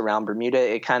shipwrecks around Bermuda.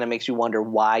 It kind of makes you wonder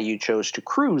why you chose to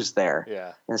cruise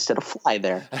there instead of fly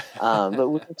there. But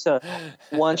we went to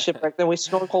one shipwreck, then we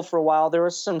snorkeled for a while. There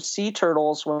was some sea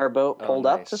turtles when our boat pulled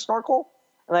up to snorkel.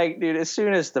 Dude, as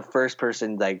soon as the first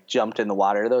person jumped in the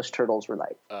water, those turtles were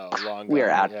like, long "We are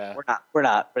gone, out. Yeah. We're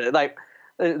not." But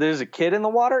there's a kid in the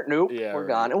water. Nope, we're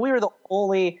gone. And we were the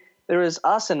only. There was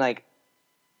us and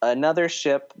another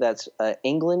ship that's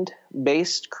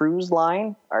England-based cruise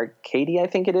line, Arcadia, I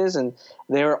think it is, and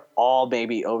they were all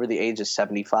maybe over the age of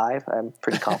 75. I'm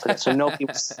pretty confident. So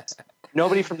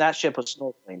nobody from that ship was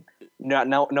snorkeling.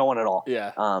 No one at all.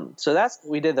 Yeah. So that's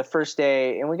what we did the first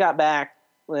day, and we got back.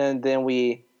 And then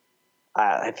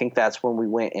I think that's when we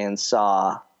went and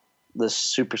saw the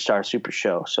Superstar Super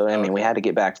Show. So, we had to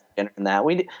get back to dinner and that.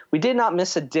 We did not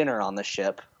miss a dinner on the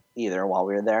ship either while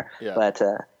we were there. Yeah. But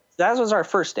that was our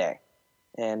first day.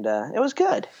 And it was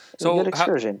good. It was a good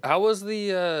excursion. How was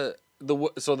the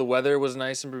weather was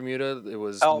nice in Bermuda? It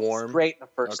was warm? It was great the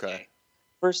first day.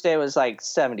 First day was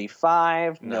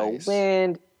 75, no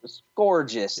wind. It was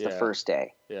gorgeous the first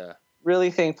day. Yeah.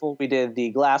 Really thankful we did the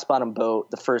glass bottom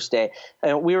boat the first day.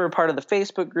 And we were part of the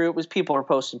Facebook group. People were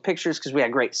posting pictures because we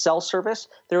had great cell service.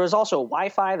 There was also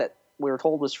Wi-Fi that we were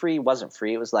told was free. Wasn't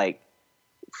free. It was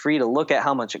free to look at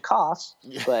how much it costs.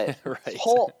 But right.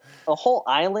 a whole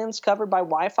island's covered by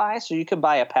Wi-Fi, so you could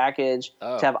buy a package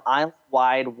to have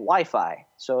island-wide Wi-Fi.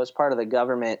 So it's part of the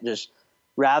government. Just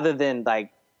rather than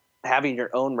like having your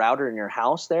own router in your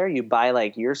house, there you buy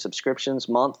like your subscriptions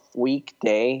month, week,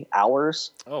 day,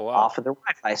 hours off of their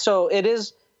Wi-Fi. So it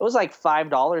was like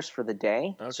 $5 for the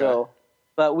day. Okay. So,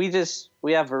 but we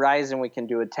have Verizon. We can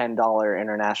do a $10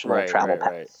 international travel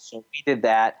pack. Right. So we did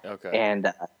that. Okay.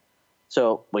 And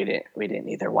so we didn't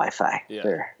need their Wi-Fi.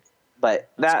 Yeah.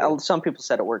 But cool. Some people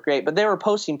said it worked great. But they were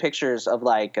posting pictures of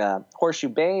like Horseshoe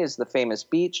Bay is the famous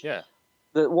beach. Yeah.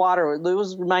 The water,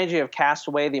 it reminds you of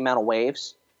Castaway, the amount of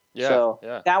waves. Yeah. So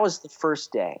that was the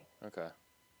first day. Okay.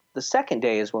 The second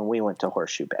day is when we went to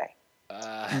Horseshoe Bay.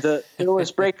 There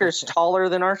was breakers taller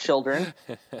than our children.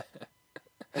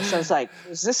 And so it's like,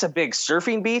 is this a big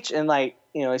surfing beach? And like,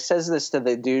 you know, he says this to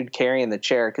the dude carrying the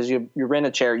chair because you rent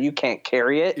a chair, you can't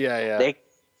carry it. Yeah. They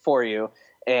for you,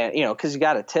 and you know, because you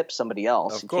got to tip somebody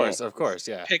else. Of course,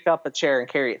 yeah. Pick up a chair and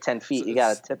carry it 10 feet. You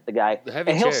got to tip the guy, and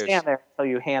he'll stand there until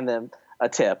you hand them a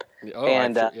tip. Oh,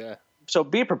 and so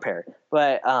be prepared.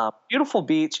 But beautiful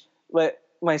beach. But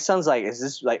my son's like, is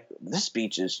this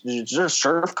beach is there a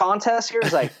surf contest here?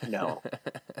 It's like, no.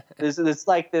 It's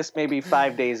like this maybe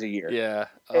 5 days a year. Yeah.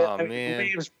 Oh, man.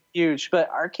 Waves huge. But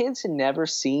our kids had never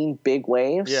seen big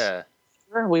waves. Yeah.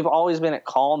 We've always been at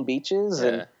calm beaches. Yeah.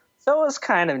 And so it was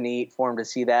kind of neat for them to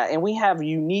see that. And we have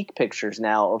unique pictures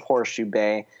now of Horseshoe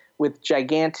Bay with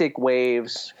gigantic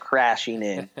waves crashing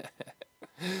in.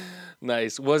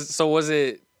 Nice. Was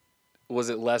it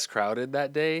less crowded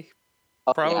that day?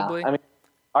 Probably. Yeah. I mean,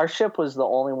 our ship was the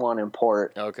only one in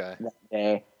port that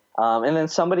day. And then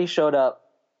somebody showed up.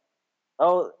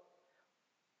 Oh,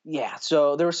 yeah.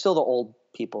 So there was still the old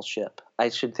people's ship. I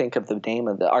should think of the name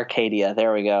of the Arcadia.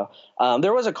 There we go.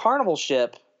 There was a Carnival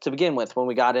ship to begin with when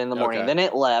we got in the morning. Okay. Then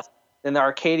it left. Then the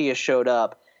Arcadia showed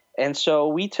up. And so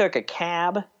we took a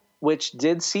cab, which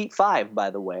did seat 5, by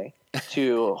the way,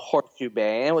 to Horseshoe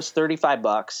Bay. And it was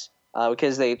 $35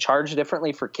 because they charge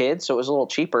differently for kids. So it was a little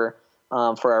cheaper.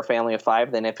 For our family of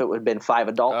 5 than if it would have been 5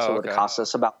 adults. It would have cost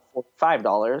us about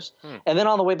 $45. And then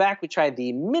on the way back, we tried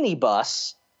the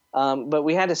minibus, but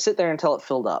we had to sit there until it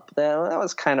filled up. That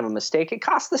was kind of a mistake. It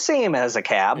cost the same as a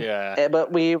cab,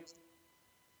 but we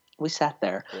sat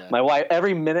there. Yeah. My wife,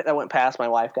 every minute that went past, my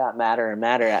wife got madder and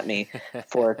madder at me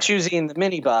for choosing the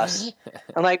minibus.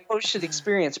 I'm like, we should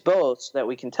experience both so that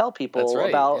we can tell people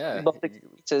about both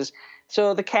experiences.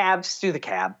 So the cabs, do the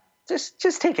cab.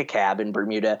 Just take a cab in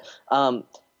Bermuda.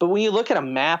 But when you look at a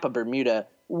map of Bermuda,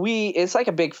 it's like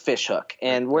a big fish hook.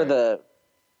 And where the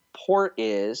port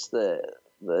is, the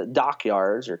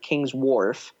dockyards or King's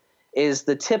Wharf, is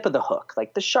the tip of the hook,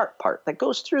 like the sharp part that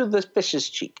goes through the fish's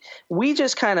cheek. We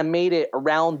just kind of made it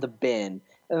around the bend.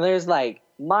 And there's like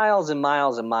miles and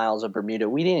miles and miles of Bermuda.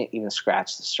 We didn't even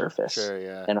scratch the surface. Sure,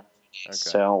 yeah.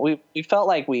 So we felt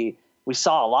like we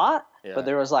saw a lot, but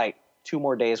there was like 2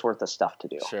 more days worth of stuff to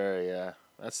do. Sure, yeah.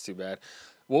 That's too bad.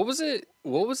 What was it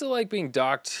like being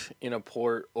docked in a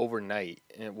port overnight?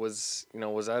 It was,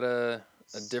 was that a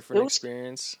different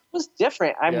experience? It was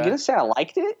different. I'm going to say I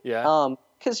liked it. Yeah.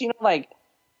 Because, like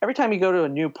every time you go to a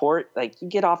new port, like you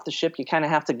get off the ship, you kind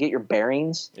of have to get your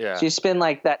bearings. Yeah. So you spend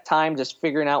like that time just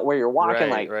figuring out where you're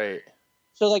walking. Right.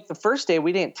 So like the first day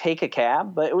we didn't take a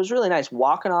cab, but it was really nice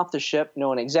walking off the ship,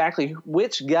 knowing exactly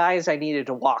which guys I needed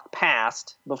to walk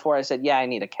past before I said, yeah, I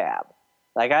need a cab.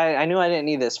 Like I knew I didn't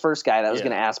need this first guy that was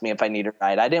going to ask me if I need a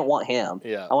ride. I didn't want him.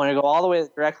 Yeah. I wanted to go all the way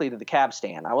directly to the cab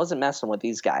stand. I wasn't messing with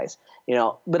these guys,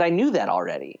 but I knew that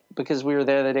already because we were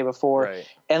there the day before. Right.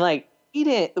 And like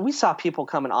we saw people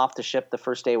coming off the ship the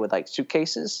first day with like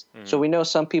suitcases. Mm-hmm. So we know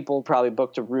some people probably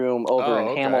booked a room over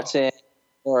in Hamilton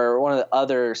or one of the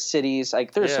other cities.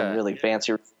 Like there's some really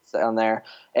fancy rooms down there.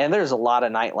 And there's a lot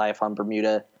of nightlife on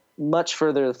Bermuda, much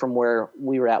further from where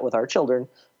we were at with our children.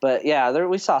 But yeah,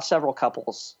 we saw several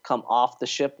couples come off the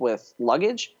ship with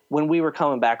luggage when we were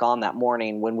coming back on that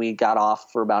morning when we got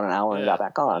off for about an hour and got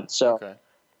back on. So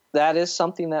that is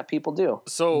something that people do.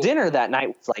 So dinner that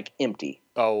night was like empty.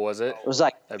 Oh, was it? It was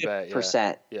like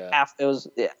 50%. Yeah. Half. It was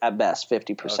at best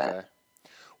 50%. Okay.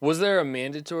 Was there a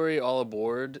mandatory all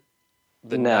aboard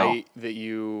the night that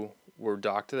you were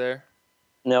docked there?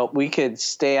 No, we could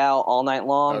stay out all night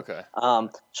long. Okay.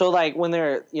 So like when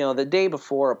they're, the day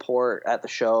before a port at the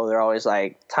show, they're always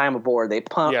like time aboard. They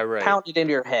pound it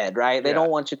into your head, right? They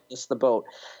don't want you to miss the boat.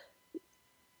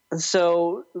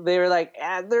 So they were like,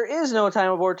 there is no time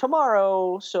aboard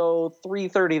tomorrow. So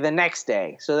 3:30 the next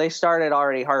day. So they started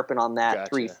already harping on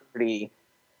that 3:30,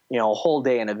 a whole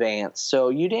day in advance. So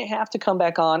you didn't have to come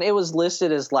back on. It was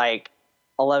listed as like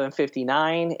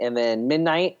 11:59, and then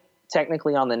midnight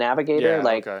technically on the navigator, Yeah,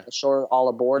 like okay. shore all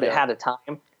aboard. It Yeah. had a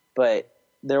time, but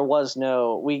there was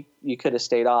no you could have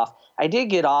stayed off. I did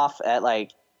get off at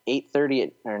like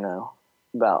 8:30 or no,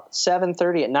 about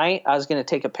 7:30 at night. I was going to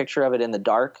take a picture of it in the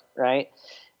dark, right?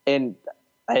 And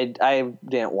I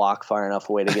didn't walk far enough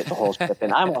away to get the whole ship.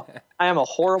 And I am a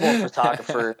horrible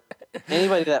photographer.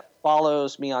 Anybody that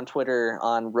follows me on Twitter,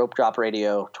 on Rope Drop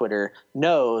Radio Twitter,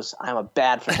 knows I'm a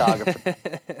bad photographer.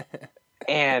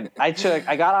 And I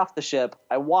got off the ship.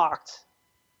 I walked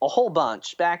a whole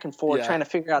bunch back and forth trying to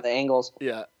figure out the angles.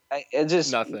 Yeah. It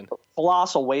just Nothing.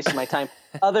 colossal waste of my time.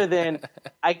 Other than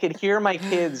I could hear my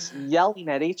kids yelling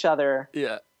at each other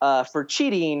for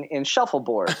cheating in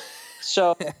shuffleboard.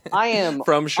 So I am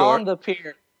From shore. on the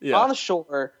pier, on the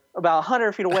shore, about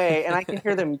 100 feet away, and I can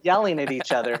hear them yelling at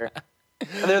each other.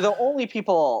 They're the only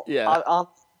people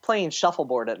playing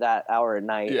shuffleboard at that hour at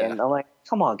night. Yeah. And I'm like,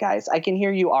 come on, guys. I can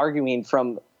hear you arguing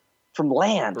from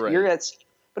land. Right. You're at sea.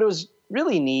 But it was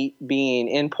really neat being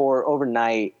in port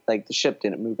overnight. Like, the ship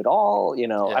didn't move at all. You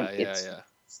know, it's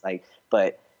like,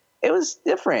 but it was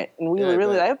different. And we were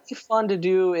really, that would be fun to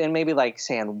do in maybe like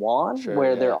San Juan,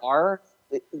 where there are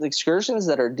excursions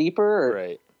that are deeper,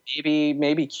 or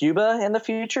maybe Cuba in the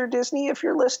future. Disney, if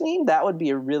you're listening, that would be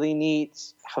a really neat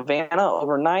Havana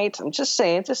overnight. I'm just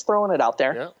saying, just throwing it out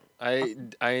there. Yeah,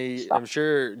 I am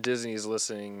sure Disney's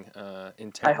listening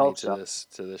intently to this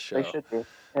show. They should be.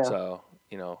 Yeah. So,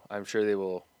 you know, I'm sure they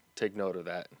will take note of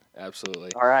that.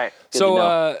 Absolutely. All right. Good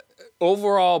so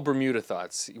overall Bermuda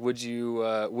thoughts. Would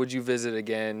you visit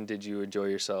again? Did you enjoy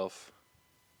yourself?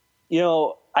 You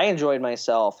know, I enjoyed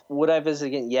myself. Would I visit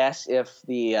again? Yes, if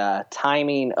the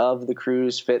timing of the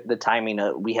cruise fit the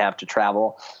timing we have to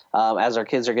travel. As our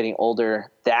kids are getting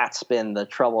older, that's been the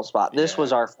trouble spot. This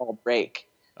was our fall break.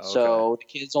 Okay. So the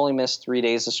kids only missed 3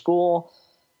 days of school.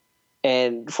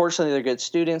 And fortunately, they're good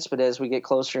students. But as we get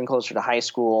closer and closer to high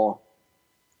school,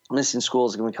 missing school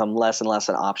is going to become less and less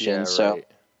an option. Yeah, so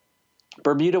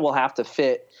Bermuda will have to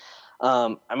fit.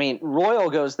 I mean, Royal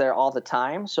goes there all the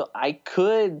time, so I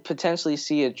could potentially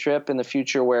see a trip in the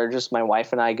future where just my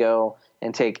wife and I go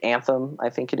and take Anthem,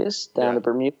 I think it is, down to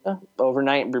Bermuda,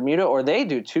 overnight in Bermuda, or they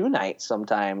do 2 nights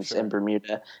sometimes in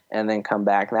Bermuda and then come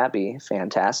back. That'd be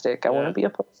fantastic. I want to be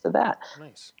opposed to that.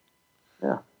 Nice.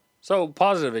 Yeah. So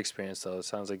positive experience though. It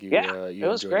sounds like you it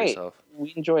was enjoyed great. yourself.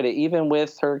 We enjoyed it, even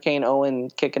with Hurricane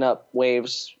Owen kicking up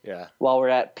waves. While we're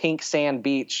at Pink Sand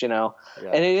Beach, you know,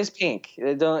 and it is pink.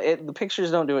 The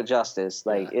pictures don't do it justice.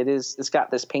 Like it's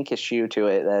got this pinkish hue to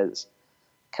it that's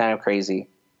kind of crazy.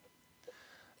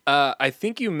 I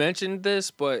think you mentioned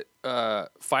this, but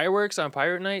fireworks on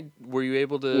Pirate Night. Were you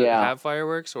able to have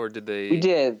fireworks, or did they? We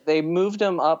did. They moved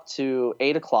them up to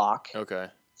 8:00. Okay.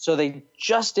 So they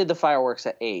just did the fireworks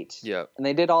at 8. Yep. And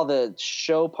they did all the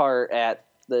show part at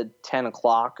the 10:00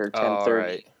 or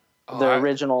 10:30. The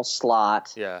original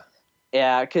slot. Yeah.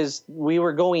 Yeah, because we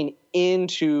were going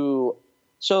into.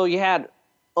 So you had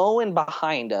Owen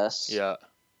behind us. Yeah.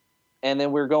 And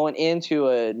then we're going into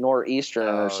a nor'easter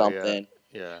or something.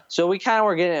 Yeah. So we kind of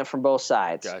were getting it from both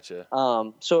sides. Gotcha.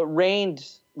 So it rained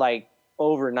like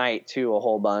overnight too, a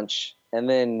whole bunch. And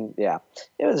then, it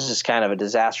was just kind of a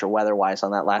disaster weather-wise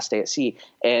on that last day at sea.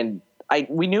 And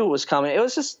we knew it was coming. It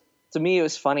was just, to me, it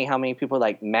was funny how many people were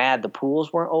like mad the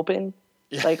pools weren't open.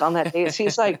 Like on that day at sea,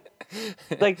 it's like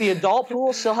the adult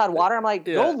pool still had water. I'm like,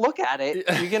 go look at it.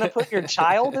 You're going to put your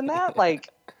child in that? Like,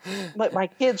 but my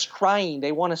kid's crying.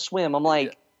 They want to swim. I'm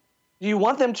like, do you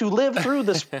want them to live through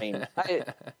the spring? I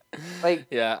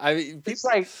mean, it's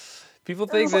like... People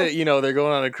think that, you know, they're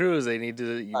going on a cruise. They need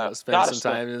to, spend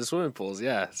some time in the swimming pools.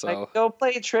 Yeah. So like, go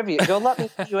play trivia. Go let me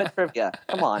beat you at trivia.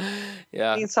 Come on.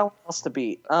 Yeah. I need someone else to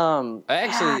beat. I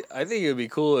think it would be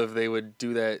cool if they would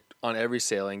do that on every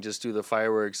sailing. Just do the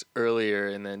fireworks earlier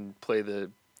and then play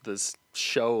the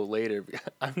show later.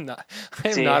 I'm not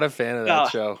a fan of that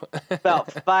show.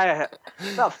 about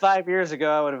 5 years ago,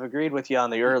 I would have agreed with you on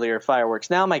the earlier fireworks.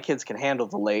 Now my kids can handle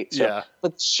the late. So,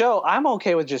 but show, I'm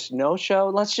okay with just no show.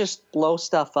 Let's just blow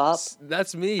stuff up.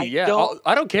 That's me.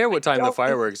 I don't care what time the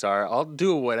fireworks are. I'll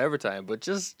do it whatever time. But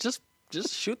just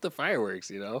shoot the fireworks.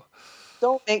 You know.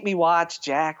 Don't make me watch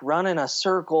Jack run in a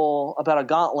circle about a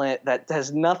gauntlet that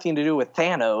has nothing to do with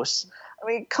Thanos. I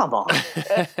mean, come on.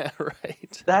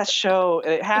 Right. That show,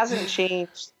 it hasn't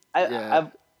changed.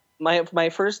 My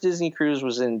first Disney cruise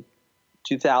was in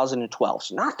 2012,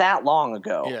 so not that long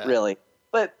ago, really.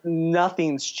 But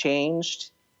nothing's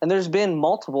changed. And there's been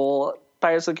multiple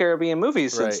Pirates of the Caribbean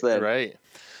movies since then. Right.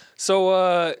 So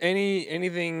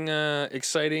anything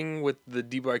exciting with the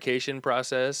debarkation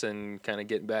process and kind of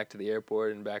getting back to the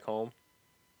airport and back home?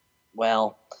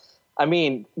 Well, I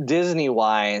mean,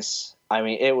 Disney-wise,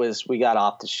 we got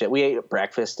off the ship. We ate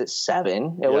breakfast at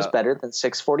 7. It was better than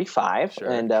 6:45. Sure,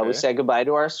 and we said goodbye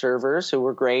to our servers, who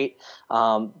were great.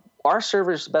 Our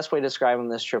servers, the best way to describe them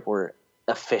this trip, were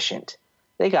efficient.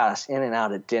 They got us in and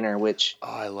out of dinner, which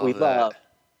I love that.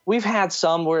 We've had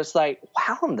some where it's like,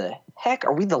 how in the heck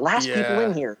are we the last people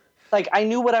in here? Like, I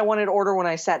knew what I wanted to order when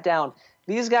I sat down.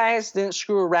 These guys didn't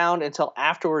screw around until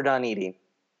after we're done eating.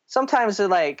 Sometimes they're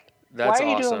like, why are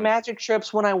you doing magic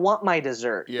trips when I want my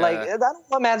dessert? Yeah. Like, I don't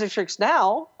want magic tricks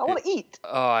now. I want to eat.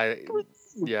 I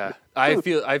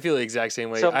feel the exact same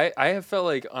way. So, I have felt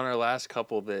like on our last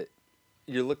couple that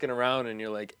you're looking around and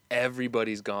you're like,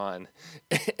 everybody's gone,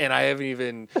 and I haven't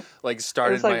even like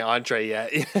started my entree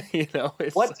yet. You know,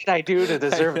 what did I do to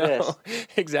deserve this?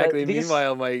 Exactly.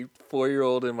 Meanwhile, my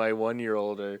 4-year-old and my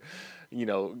 1-year-old are, you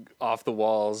know, off the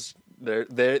walls.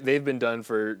 They've been done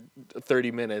for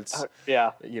 30 minutes.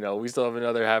 You know, we still have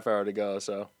another half hour to go.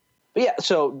 So. But yeah,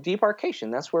 so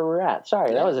debarkation. That's where we're at.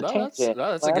 Sorry, that was a tangent.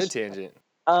 That's a good tangent.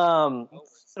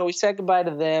 So we said goodbye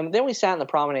to them. Then we sat in the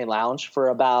promenade lounge for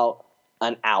about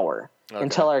an hour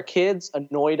until our kids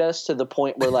annoyed us to the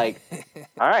point where, like,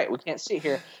 all right, we can't sit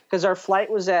here because our flight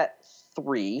was at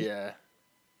 3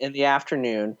 in the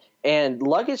afternoon, and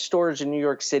luggage storage in New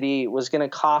York City was going to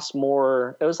cost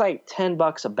more. It was like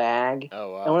 $10 a bag.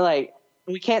 Oh wow! And we're like,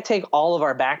 we can't take all of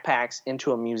our backpacks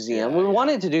into a museum. We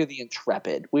wanted to do the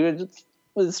Intrepid. It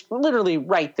was literally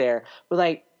right there. We're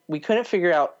like, we couldn't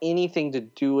figure out anything to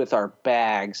do with our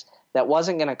bags that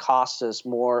wasn't going to cost us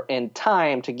more in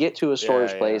time to get to a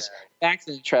storage place, back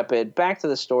to the Intrepid, back to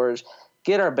the storage,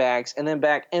 get our bags, and then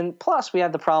back. And plus, we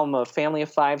had the problem of family of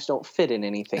 5s don't fit in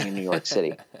anything in New York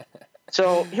City.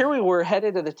 So here we were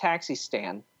headed to the taxi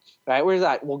stand. Right, we're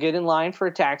like, we'll get in line for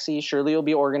a taxi. Surely it'll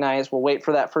be organized. We'll wait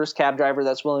for that first cab driver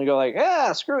that's willing to go like,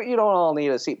 screw it, you don't all need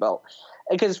a seatbelt.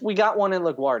 Because we got one in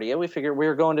LaGuardia. We figured we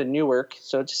were going to Newark,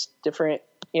 so just different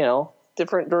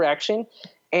direction.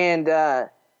 And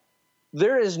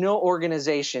there is no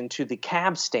organization to the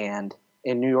cab stand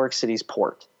in New York City's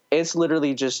port. It's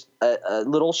literally just a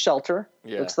little shelter.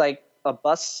 Looks like a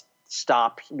bus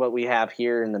stop, what we have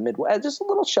here in the Midwest. Just a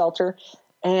little shelter.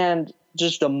 And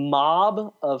just a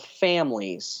mob of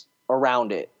families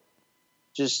around it.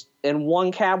 And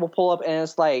one cab will pull up, and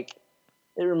it's like,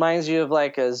 it reminds you of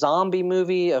like a zombie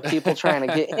movie of people trying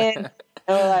to get in. And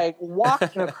we're like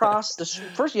walking across the street.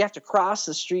 First, you have to cross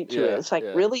the street to it. It's like,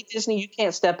 really, Disney? You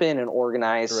can't step in and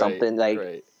organize something like.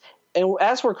 Right. And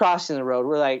as we're crossing the road,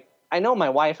 we're like, I know my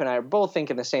wife and I are both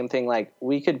thinking the same thing. Like,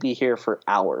 we could be here for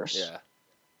hours. Yeah.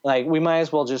 Like, we might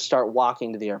as well just start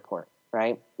walking to the airport.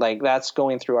 Right? Like, that's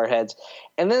going through our heads.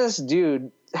 And then this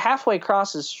dude halfway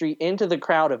across the street into the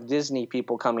crowd of Disney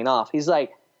people coming off. He's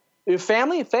like,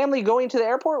 family going to the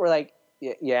airport? We're like,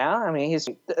 yeah. I mean, he's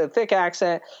a thick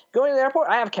accent. Going to the airport?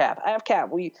 I have cab.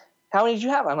 How many did you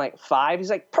have? I'm like, 5. He's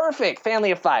like, perfect.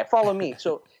 Family of 5. Follow me.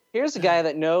 So here's a guy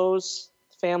that knows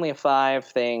family of 5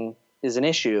 thing is an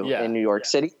issue in New York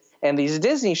City. And these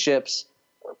Disney ships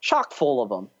are chock full of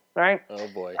them. Right? Oh,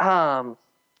 boy.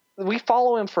 We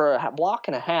follow him for a block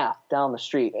and a half down the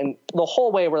street, and the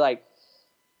whole way we're like,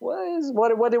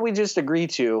 what did we just agree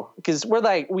to? Because we're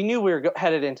like, we knew we were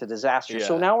headed into disaster,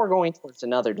 so now we're going towards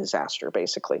another disaster,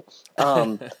 basically.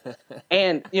 And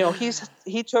you know,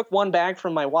 he took one bag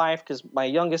from my wife because my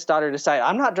youngest daughter decided,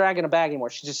 I'm not dragging a bag anymore.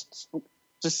 She just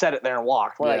set it there and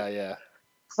walked. We're like,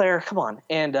 Claire, come on.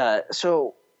 And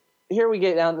so here we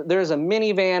get down. There's a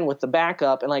minivan with the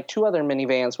backup and like 2 other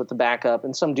minivans with the backup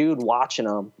and some dude watching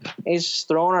them. And he's just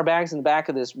throwing our bags in the back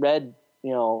of this red,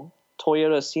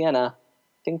 Toyota Sienna.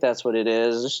 I think that's what it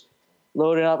is. Just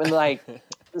loading up and like,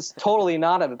 it's totally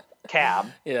not a cab.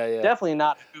 Definitely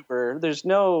not an Uber. There's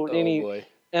no boy.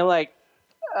 And like,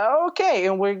 okay.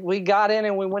 And we got in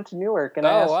and we went to Newark. And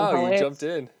I asked him, you jumped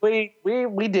in. We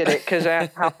did it because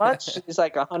how much? It's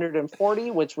like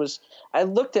 140, which was, I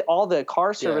looked at all the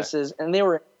car services and they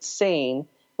were insane,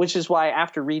 which is why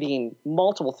after reading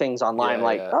multiple things online,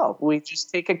 we just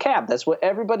take a cab. That's what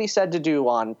everybody said to do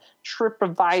on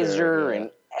TripAdvisor and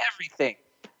everything.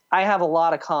 I have a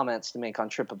lot of comments to make on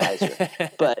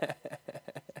TripAdvisor. But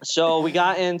so we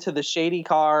got into the shady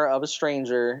car of a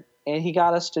stranger, and he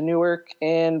got us to Newark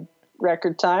in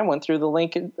record time, went through the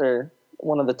Lincoln or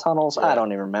one of the tunnels. I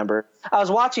don't even remember. I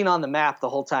was watching on the map the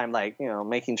whole time, like,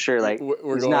 making sure like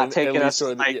he's not taking us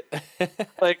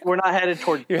like we're not headed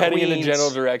toward You're Queens. Heading in the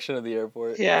general direction of the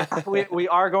airport. Yeah, we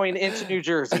are going into New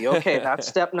Jersey. Okay, that's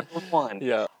step number 1.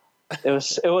 Yeah. It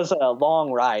was a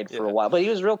long ride for a while, but he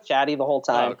was real chatty the whole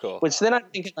time. Oh, cool. Which then I'm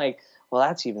thinking like, well,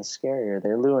 that's even scarier.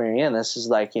 They're luring you in. This is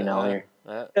like, they're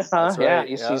That's right. Yeah,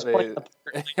 he's pointing the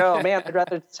like, oh man, I'd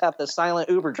rather just have the silent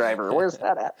Uber driver. Where's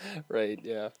that at? Right,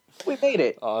 yeah. We made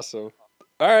it. Awesome.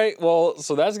 All right, well,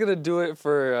 so that's going to do it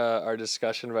for our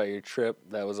discussion about your trip.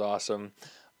 That was awesome.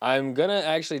 I'm going to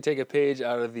actually take a page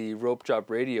out of the Rope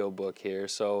Drop Radio book here.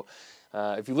 So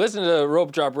if you listen to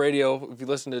Rope Drop Radio, if you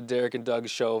listen to Derek and Doug's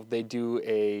show, they do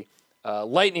a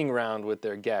lightning round with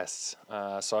their guests.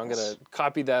 So I'm going to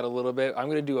copy that a little bit. I'm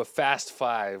going to do a fast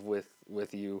five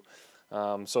with you.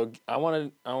 So I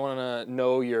want to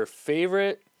know your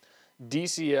favorite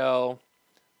DCL.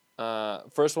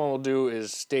 First one we'll do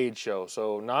is stage show.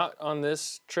 So not on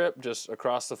this trip, just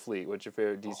across the fleet. What's your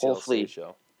favorite DCL stage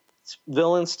show? It's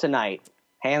Villains Tonight,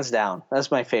 hands down. That's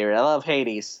my favorite. I love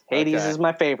Hades. Hades is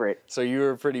my favorite. So you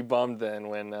were pretty bummed then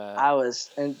when I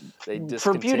was, and they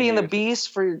for Beauty and the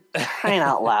Beast, for crying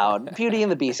out loud, Beauty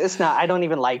and the Beast. It's not. I don't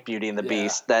even like Beauty and the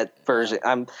Beast, that version.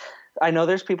 I know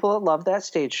there's people that love that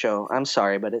stage show. I'm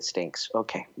sorry, but it stinks.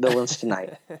 Okay, Villains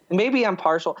Tonight. Maybe I'm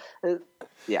partial.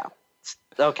 Yeah.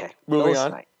 Okay. Moving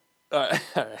on. All right.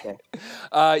 Okay.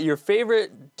 Your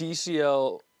favorite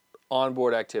DCL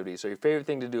onboard activity. So your favorite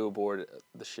thing to do aboard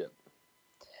the ship.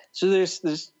 So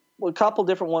there's a couple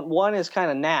different ones. One is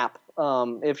kind of nap.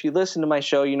 If you listen to my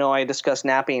show, you know I discuss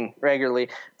napping regularly.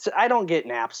 So I don't get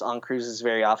naps on cruises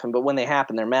very often, but when they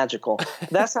happen, they're magical.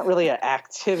 That's not really an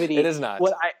activity. It is not.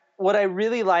 What I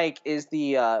really like is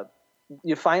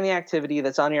you find the activity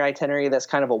that's on your itinerary that's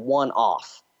kind of a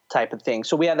one-off type of thing.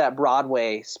 So we had that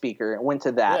Broadway speaker, went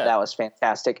to that. Yeah. That was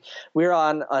fantastic. We were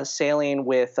on a sailing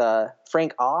with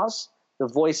Frank Oz, the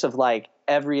voice of like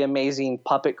every amazing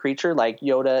puppet creature like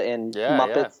Yoda and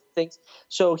Muppet things.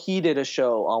 So he did a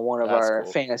show on one of our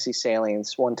fantasy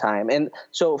sailings one time. And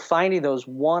so finding those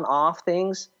one-off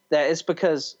things, that is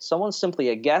because someone's simply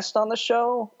a guest on the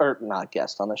show, or not a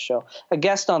guest on the show, a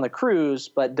guest on the cruise,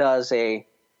 but does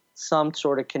some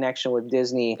sort of connection with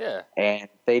Disney, and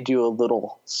they do a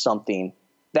little something.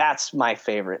 That's my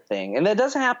favorite thing. And that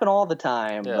doesn't happen all the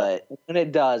time, but when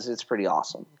it does, it's pretty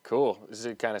awesome. Cool. Is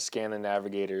it kind of scan the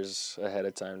navigators ahead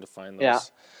of time to find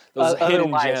those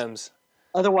hidden gems?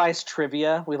 Otherwise,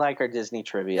 trivia. We like our Disney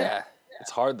trivia. Yeah.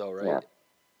 It's hard though, right? Yeah.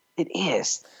 It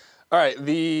is. All right.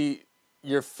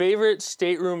 Your favorite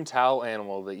stateroom towel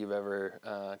animal that you've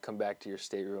ever come back to your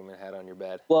stateroom and had on your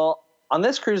bed? Well, on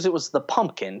this cruise, it was the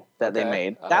pumpkin that they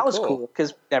made. That was cool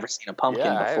because we've never seen a pumpkin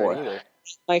before. I haven't either.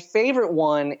 My favorite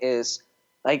one is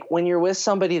like when you're with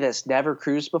somebody that's never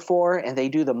cruised before and they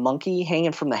do the monkey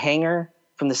hanging from the hanger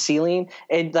from the ceiling,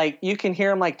 and like you can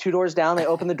hear them like two doors down. They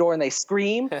open the door and they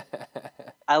scream.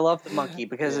 I love the monkey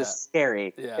because it's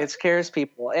scary. Yeah. It scares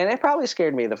people, and it probably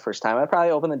scared me the first time. I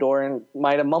probably opened the door and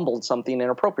might have mumbled something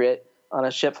inappropriate on a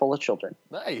ship full of children.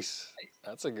 Nice.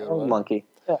 That's a good one. Monkey.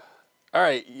 Yeah. All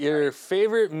right, your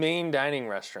favorite main dining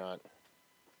restaurant?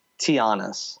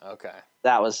 Tiana's. Okay.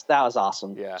 That was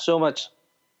awesome. Yeah. So much.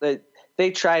 They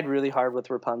tried really hard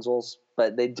with Rapunzel's,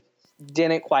 but they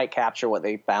didn't quite capture what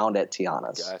they found at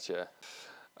Tiana's. Gotcha.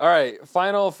 All right,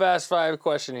 final Fast Five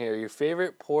question here. Your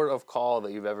favorite port of call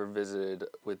that you've ever visited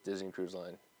with Disney Cruise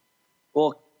Line?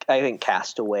 Well, I think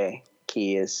Castaway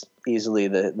Key is easily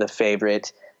the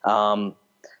favorite.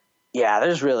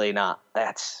 There's really not.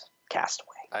 That's Castaway.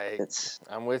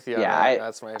 I'm with you on that.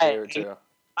 That's my favorite too.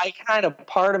 I kind of,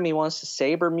 part of me wants to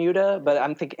say Bermuda, but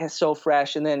I'm thinking it's so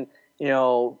fresh. And then,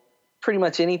 pretty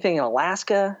much anything in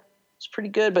Alaska is pretty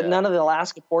good, but none of the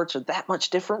Alaska ports are that much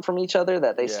different from each other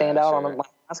that they stand out on an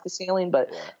Alaska sailing. But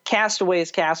Castaway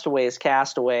is Castaway is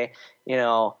Castaway.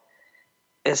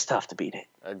 It's tough to beat it.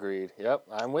 Agreed. Yep.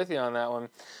 I'm with you on that one.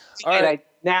 All right.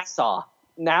 Nassau.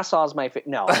 Nassau is my favorite.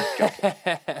 No, I'm joking.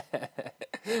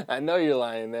 I know you're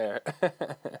lying there.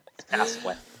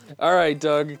 Castaway. All right,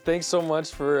 Doug. Thanks so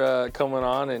much for coming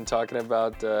on and talking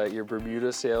about your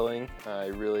Bermuda sailing. I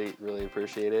really, really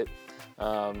appreciate it.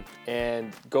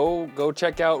 And go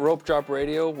check out Rope Drop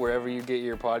Radio wherever you get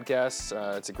your podcasts.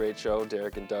 It's a great show.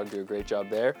 Derek and Doug do a great job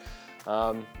there.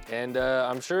 And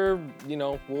I'm sure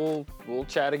we'll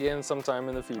chat again sometime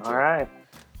in the future. All right.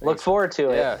 Look forward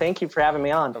to it. Yeah. Thank you for having me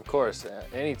on. Of course.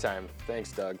 Anytime.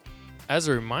 Thanks, Doug. As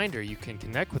a reminder, you can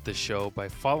connect with the show by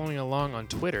following along on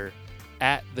Twitter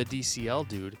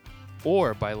 @TheDCLDude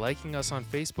or by liking us on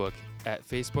Facebook at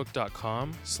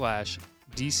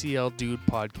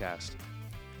facebook.com/DCLDudePodcast.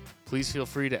 Please feel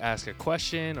free to ask a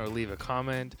question or leave a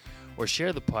comment or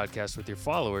share the podcast with your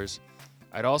followers.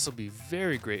 I'd also be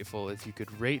very grateful if you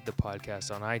could rate the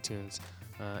podcast on iTunes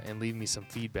and leave me some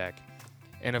feedback.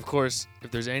 And of course, if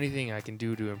there's anything I can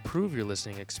do to improve your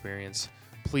listening experience,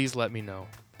 please let me know.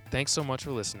 Thanks so much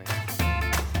for listening.